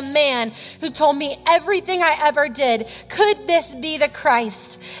see a man who told me everything I ever did. Could this be the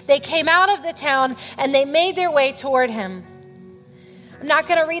Christ? They came out of the town and they made their way toward him. I'm not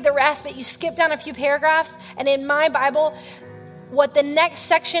going to read the rest, but you skip down a few paragraphs, and in my Bible, what the next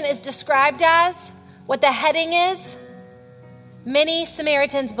section is described as, what the heading is, many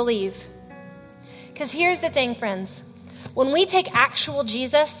Samaritans believe. Because here's the thing, friends. When we take actual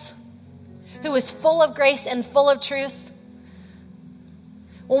Jesus, who is full of grace and full of truth,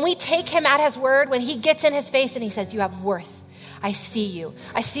 when we take him at his word, when he gets in his face and he says, you have worth. I see you.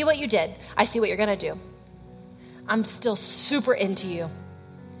 I see what you did. I see what you're going to do. I'm still super into you.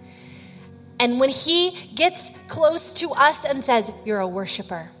 And when he gets close to us and says, you're a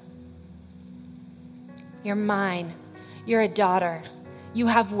worshiper. You're mine. You're a daughter. You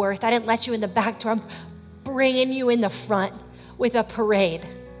have worth. I didn't let you in the back door. I'm bringing you in the front with a parade.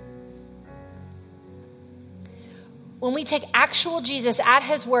 When we take actual Jesus at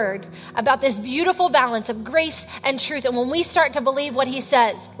his word about this beautiful balance of grace and truth, and when we start to believe what he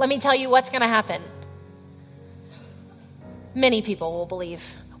says, let me tell you what's going to happen. Many people will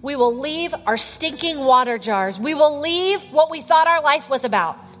believe. We will leave our stinking water jars. We will leave what we thought our life was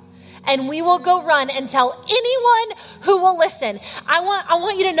about. And we will go run and tell anyone who will listen. I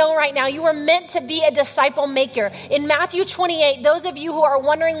want you to know right now, you are meant to be a disciple maker. In Matthew 28, those of you who are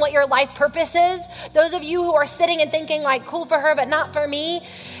wondering what your life purpose is, those of you who are sitting and thinking like, cool for her, but not for me.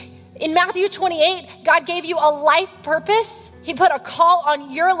 In Matthew 28, God gave you a life purpose. He put a call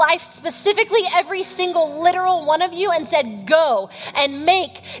on your life, specifically every single literal one of you, and said, go and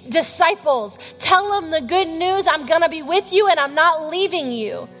make disciples. Tell them the good news. I'm going to be with you and I'm not leaving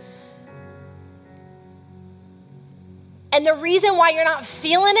you. And the reason why you're not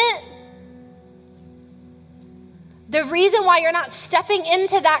feeling it, the reason why you're not stepping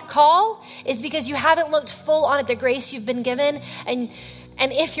into that call is because you haven't looked full on at the grace you've been given, and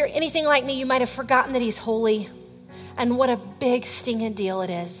And if you're anything like me, you might have forgotten that he's holy and what a big stinging deal it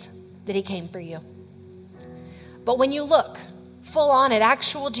is that he came for you. But when you look full on at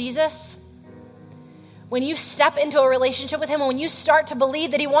actual Jesus, when you step into a relationship with him, and when you start to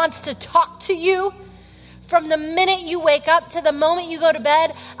believe that he wants to talk to you from the minute you wake up to the moment you go to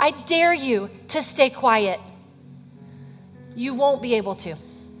bed, I dare you to stay quiet. You won't be able to.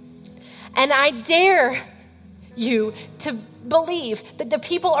 And I dare you to believe that the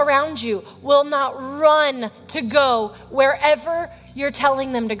people around you will not run to go wherever you're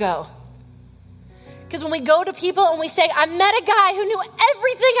telling them to go. Because when we go to people and we say, I met a guy who knew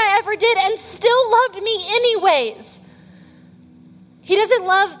everything I ever did and still loved me anyways. He doesn't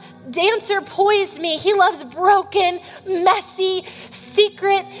love dancer poised me. He loves broken, messy,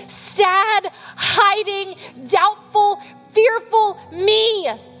 secret, sad, hiding, doubtful, fearful me.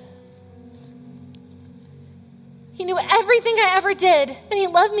 He knew everything I ever did, and he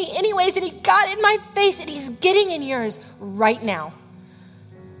loved me anyways, and he got in my face, and he's getting in yours right now.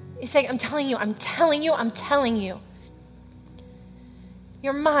 He's saying, I'm telling you.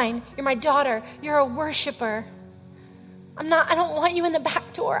 You're mine. You're my daughter. You're a worshiper. I don't want you in the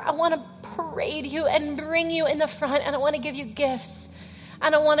back door. I want to parade you and bring you in the front, and I want to give you gifts,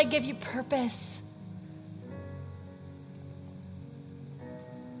 and I want to give you purpose.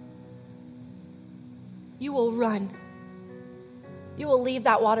 You will run. You will leave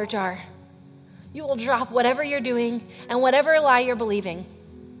that water jar. You will drop whatever you're doing and whatever lie you're believing.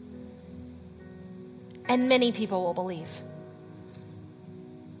 And many people will believe.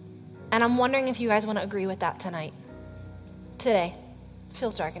 And I'm wondering if you guys want to agree with that tonight. Today. It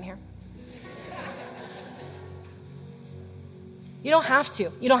feels dark in here. You don't have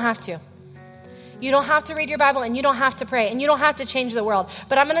to. You don't have to. You don't have to read your Bible, and you don't have to pray, and you don't have to change the world.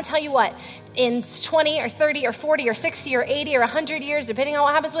 But I'm going to tell you what, in 20 or 30 or 40 or 60 or 80 or 100 years, depending on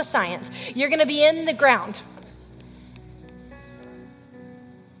what happens with science, you're going to be in the ground.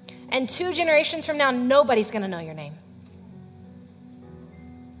 And 2 generations from now, nobody's going to know your name.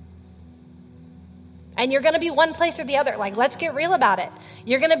 And you're going to be one place or the other. Like, let's get real about it.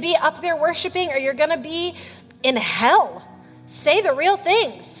 You're going to be up there worshiping, or you're going to be in hell. Say the real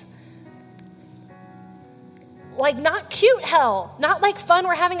things. Like, not cute hell, not like fun,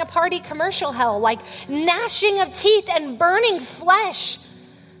 we're having a party commercial hell, like gnashing of teeth and burning flesh.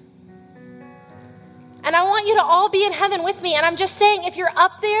 And I want you to all be in heaven with me. And I'm just saying, if you're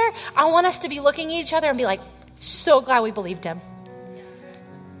up there, I want us to be looking at each other and be like, so glad we believed him.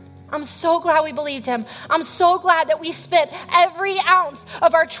 I'm so glad we believed him. I'm so glad that we spent every ounce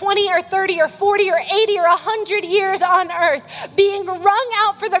of our 20 or 30 or 40 or 80 or 100 years on earth being wrung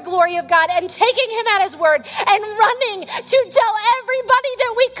out for the glory of God and taking him at his word and running to tell everybody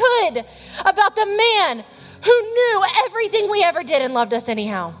that we could about the man who knew everything we ever did and loved us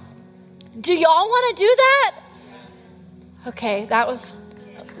anyhow. Do y'all want to do that? Okay, that was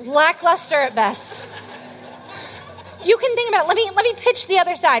lackluster at best. You can think about it. Let me pitch the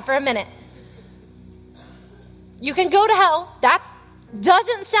other side for a minute. You can go to hell. That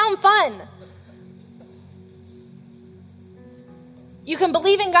doesn't sound fun. You can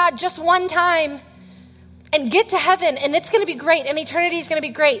believe in God just one time and get to heaven, and it's going to be great, and eternity is going to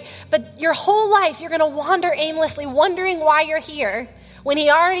be great. But your whole life, you're going to wander aimlessly, wondering why you're here when he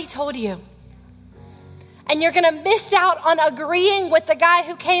already told you. And you're going to miss out on agreeing with the guy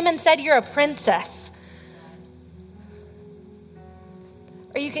who came and said you're a princess.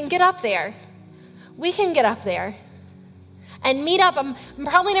 Or you can get up there. We can get up there and meet up. I'm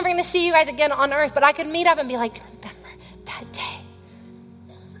probably never going to see you guys again on earth, but I could meet up and be like, remember that day?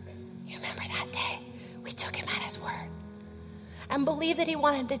 You remember that day? We took him at his word. And believe that he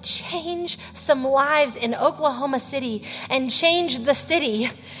wanted to change some lives in Oklahoma City and change the city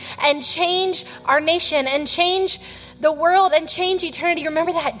and change our nation and change the world and change eternity.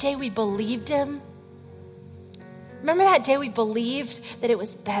 Remember that day we believed him? Remember that day we believed that it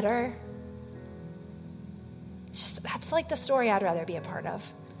was better? That's like the story I'd rather be a part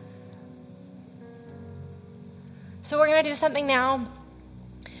of. So we're going to do something now.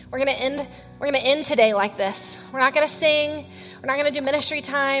 We're going to end today like this. We're not going to sing. We're not going to do ministry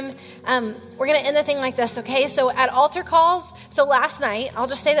time. We're going to end the thing like this, okay? So at altar calls, so last night, I'll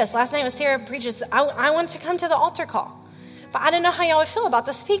just say this. Last night when Sarah preaches, I wanted to come to the altar call. But I didn't know how y'all would feel about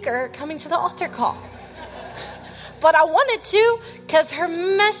the speaker coming to the altar call. But I wanted to because her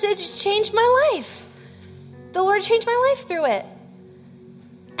message changed my life. The Lord changed my life through it.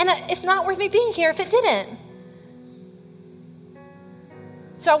 And it's not worth me being here if it didn't.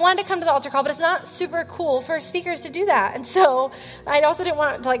 So I wanted to come to the altar call, but it's not super cool for speakers to do that. And so I also didn't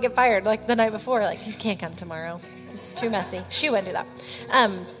want to get fired like the night before. Like, you can't come tomorrow. It's too messy. She wouldn't do that.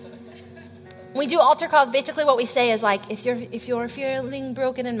 We do altar calls. Basically what we say is like, if you're feeling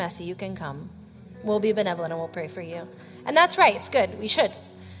broken and messy, you can come. We'll be benevolent and we'll pray for you. And that's right. It's good. We should.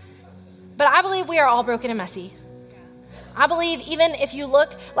 But I believe we are all broken and messy. I believe even if you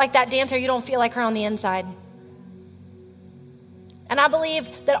look like that dancer, you don't feel like her on the inside. And I believe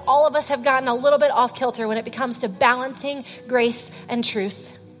that all of us have gotten a little bit off kilter when it comes to balancing grace and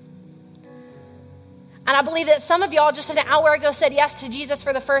truth. And I believe that some of y'all just an hour ago said yes to Jesus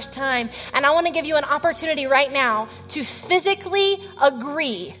for the first time. And I want to give you an opportunity right now to physically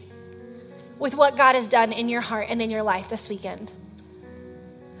agree with what God has done in your heart and in your life this weekend.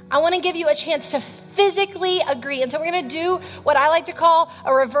 I want to give you a chance to physically agree. And so we're going to do what I like to call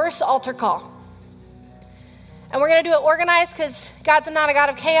a reverse altar call. And we're going to do it organized because God's not a God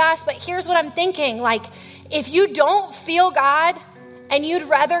of chaos. But here's what I'm thinking. Like, if you don't feel God and you'd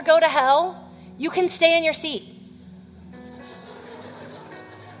rather go to hell, you can stay in your seat.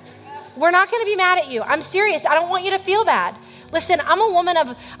 We're not going to be mad at you. I'm serious. I don't want you to feel bad. Listen, I'm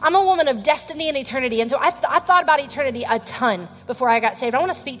a woman of destiny and eternity. And so I thought about eternity a ton before I got saved. I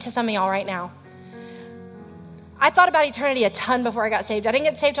want to speak to some of y'all right now. I thought about eternity a ton before I got saved. I didn't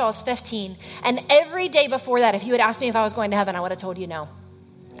get saved till I was 15. And every day before that, if you had asked me if I was going to heaven, I would have told you no.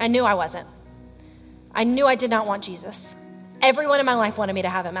 I knew I wasn't. I knew I did not want Jesus. Everyone in my life wanted me to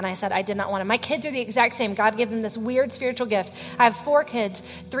have him, and I said I did not want him. My kids are the exact same. God gave them this weird spiritual gift. I have 4 kids.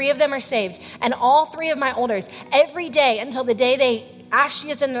 3 of them are saved, and all 3 of my olders, every day until the day they asked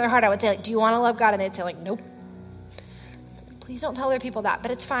Jesus into their heart, I would say, like, do you want to love God? And they'd say, like, nope. Please don't tell other people that, but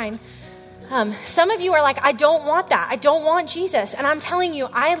it's fine. Some of you are like, I don't want that. I don't want Jesus. And I'm telling you,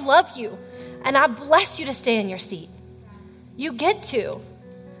 I love you, and I bless you to stay in your seat. You get to.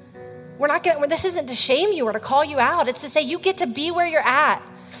 This isn't to shame you or to call you out. It's to say you get to be where you're at.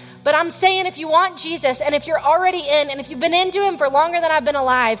 But I'm saying if you want Jesus and if you're already in and if you've been into him for longer than I've been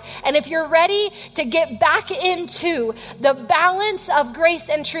alive and if you're ready to get back into the balance of grace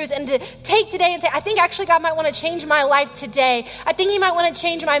and truth and to take today and say, I think actually God might want to change my life today. I think he might want to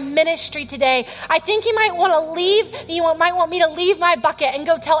change my ministry today. I think he might want me to leave my bucket and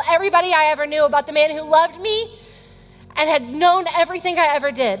go tell everybody I ever knew about the man who loved me and had known everything I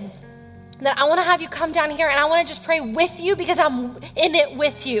ever did. That I want to have you come down here and I want to just pray with you because I'm in it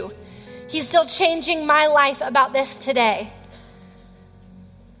with you. He's still changing my life about this today.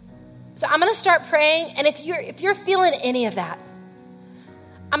 So I'm going to start praying, and if you're feeling any of that,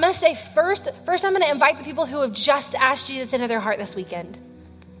 I'm going to say first I'm going to invite the people who have just asked Jesus into their heart this weekend.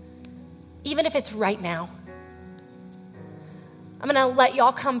 Even if it's right now. I'm going to let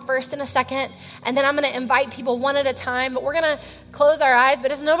y'all come first in a second, and then I'm going to invite people one at a time, but we're going to close our eyes, but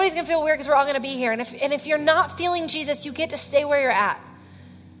nobody's going to feel weird because we're all going to be here. And if you're not feeling Jesus, you get to stay where you're at.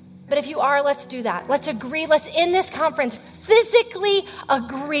 But if you are, let's do that. Let's agree. Let's end this conference physically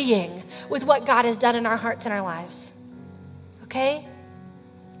agreeing with what God has done in our hearts and our lives. Okay?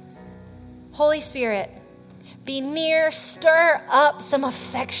 Holy Spirit, be near, stir up some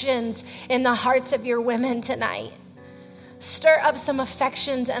affections in the hearts of your women tonight. Stir up some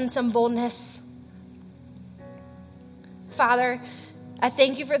affections and some boldness. Father, I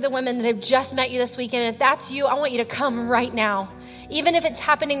thank you for the women that have just met you this weekend. And if that's you, I want you to come right now. Even if it's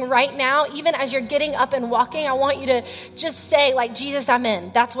happening right now, even as you're getting up and walking, I want you to just say, like, Jesus, I'm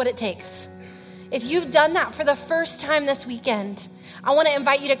in. That's what it takes. If you've done that for the first time this weekend, I want to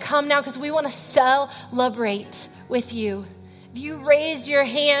invite you to come now because we want to celebrate with you. If you raised your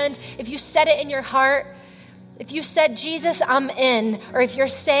hand, if you said it in your heart, if you said, Jesus, I'm in, or if you're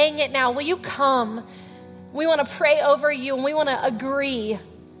saying it now, will you come? We want to pray over you and we want to agree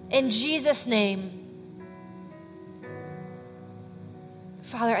in Jesus' name.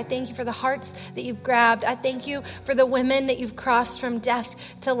 Father, I thank you for the hearts that you've grabbed. I thank you for the women that you've crossed from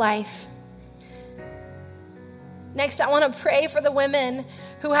death to life. Next, I want to pray for the women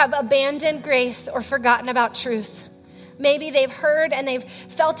who have abandoned grace or forgotten about truth. Maybe they've heard and they've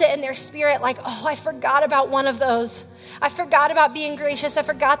felt it in their spirit like, oh, I forgot about one of those. I forgot about being gracious. I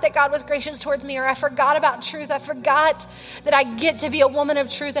forgot that God was gracious towards me, or I forgot about truth. I forgot that I get to be a woman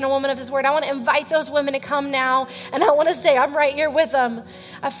of truth and a woman of his word. I want to invite those women to come now, and I want to say I'm right here with them.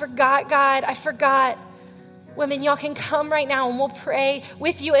 I forgot, God. I forgot. Women, y'all can come right now, and we'll pray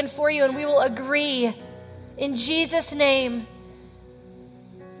with you and for you, and we will agree in Jesus' name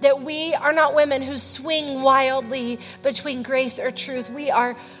that we are not women who swing wildly between grace or truth. We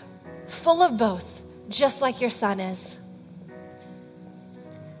are full of both, just like your son is.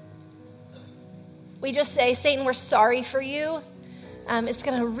 We just say, Satan, we're sorry for you. It's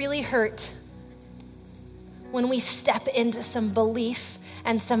going to really hurt when we step into some belief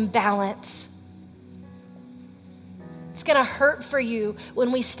and some balance. It's going to hurt for you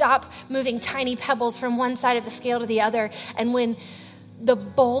when we stop moving tiny pebbles from one side of the scale to the other, and when the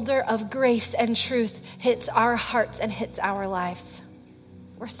boulder of grace and truth hits our hearts and hits our lives.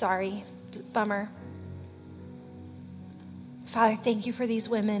 We're sorry. Bummer. Father, thank you for these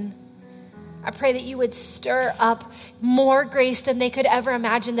women. I pray that you would stir up more grace than they could ever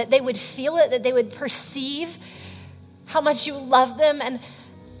imagine, that they would feel it, that they would perceive how much you love them, and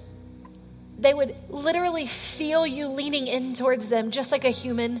they would literally feel you leaning in towards them, just like a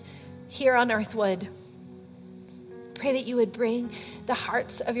human here on earth would. Pray that you would bring the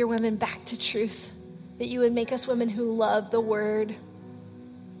hearts of your women back to truth, that you would make us women who love the word.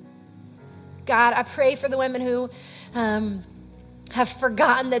 God, I pray for the women who have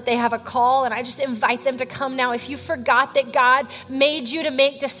forgotten that they have a call, and I just invite them to come now. If you forgot that God made you to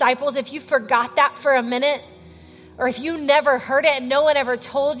make disciples, if you forgot that for a minute, or if you never heard it and no one ever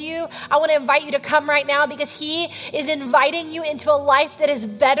told you, I want to invite you to come right now, because he is inviting you into a life that is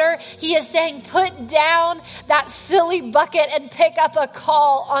better. He is saying, put down that silly bucket and pick up a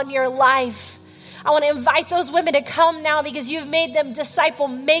call on your life. I want to invite those women to come now, because you've made them disciple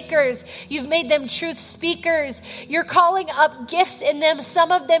makers. You've made them truth speakers. You're calling up gifts in them.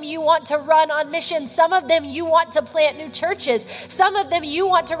 Some of them you want to run on missions. Some of them you want to plant new churches. Some of them you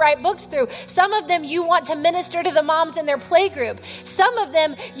want to write books through. Some of them you want to minister to the moms in their playgroup. Some of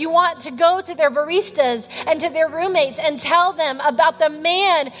them you want to go to their baristas and to their roommates and tell them about the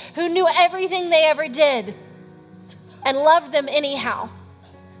man who knew everything they ever did and loved them anyhow.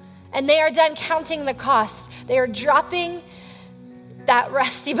 And they are done counting the cost. They are dropping that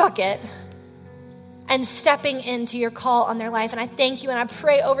rusty bucket and stepping into your call on their life. And I thank you, and I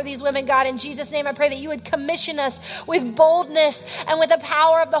pray over these women, God, in Jesus' name. I pray that you would commission us with boldness and with the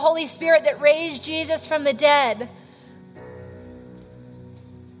power of the Holy Spirit that raised Jesus from the dead.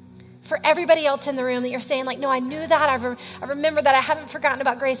 For everybody else in the room that you're saying, like, no, I knew that. I remember that. I haven't forgotten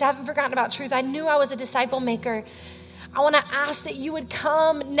about grace. I haven't forgotten about truth. I knew I was a disciple maker. I want to ask that you would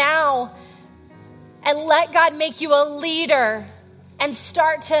come now and let God make you a leader, and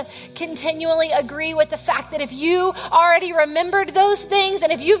start to continually agree with the fact that if you already remembered those things,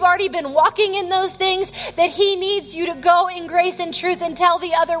 and if you've already been walking in those things, that he needs you to go in grace and truth and tell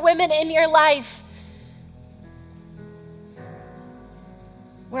the other women in your life.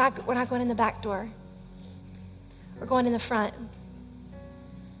 We're not going in the back door. We're going in the front.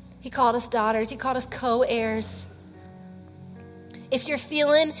 He called us daughters. He called us co-heirs. If you're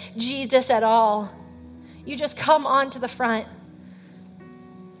feeling Jesus at all, you just come on to the front.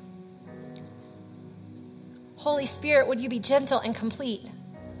 Holy Spirit, would you be gentle and complete?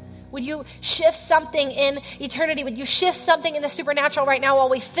 Would you shift something in eternity? Would you shift something in the supernatural right now while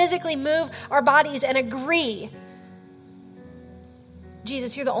we physically move our bodies and agree?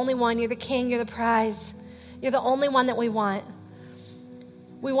 Jesus, you're the only one. You're the King. You're the prize. You're the only one that we want.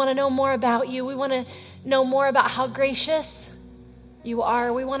 We want to know more about you. We want to know more about how gracious you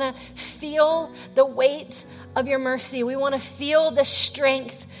are. We want to feel the weight of your mercy. We want to feel the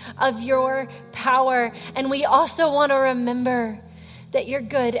strength of your power. And we also want to remember that you're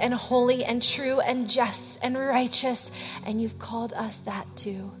good and holy and true and just and righteous. And you've called us that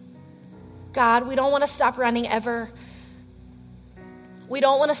too. God, we don't want to stop running ever. We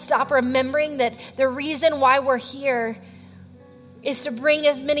don't want to stop remembering that the reason why we're here is to bring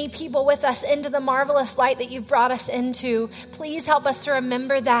as many people with us into the marvelous light that you've brought us into. Please help us to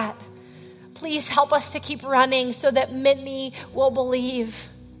remember that. Please help us to keep running so that many will believe.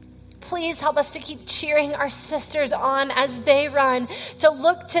 Please help us to keep cheering our sisters on as they run, to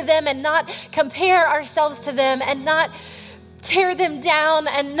look to them and not compare ourselves to them and not tear them down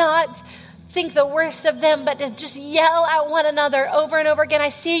and not think the worst of them, but to just yell at one another over and over again. I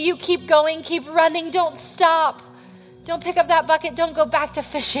see you. Keep going. Keep running. Don't stop. Don't pick up that bucket. Don't go back to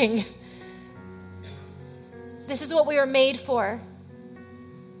fishing. This is what we were made for.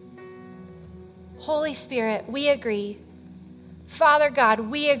 Holy Spirit, we agree. Father God,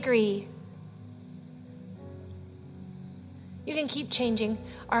 we agree. You can keep changing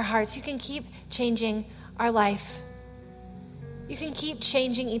our hearts. You can keep changing our life. You can keep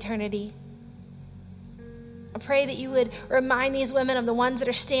changing eternity. I pray that you would remind these women of the ones that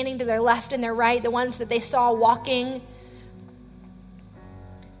are standing to their left and their right, the ones that they saw walking.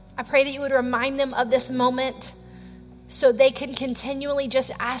 I pray that you would remind them of this moment so they can continually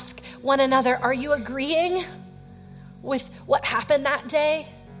just ask one another, are you agreeing with what happened that day?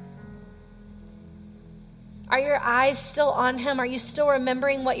 Are your eyes still on him? Are you still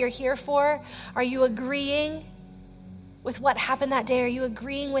remembering what you're here for? Are you agreeing with what happened that day? Are you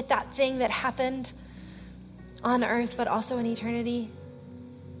agreeing with that thing that happened on earth, but also in eternity?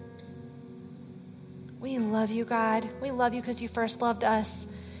 We love you, God. We love you because you first loved us.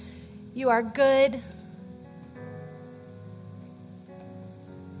 You are good.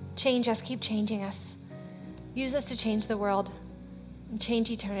 Change us. Keep changing us. Use us to change the world and change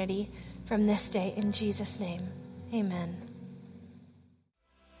eternity from this day. In Jesus' name, amen.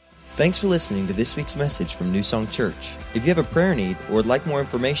 Thanks for listening to this week's message from New Song Church. If you have a prayer need or would like more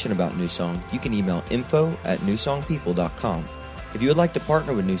information about New Song, you can email info@newsongpeople.com. If you would like to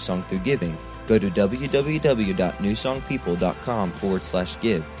partner with New Song through giving, go to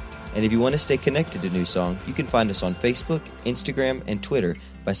www.newsongpeople.com/give. And if you want to stay connected to New Song, you can find us on Facebook, Instagram, and Twitter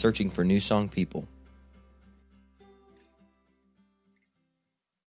by searching for New Song People.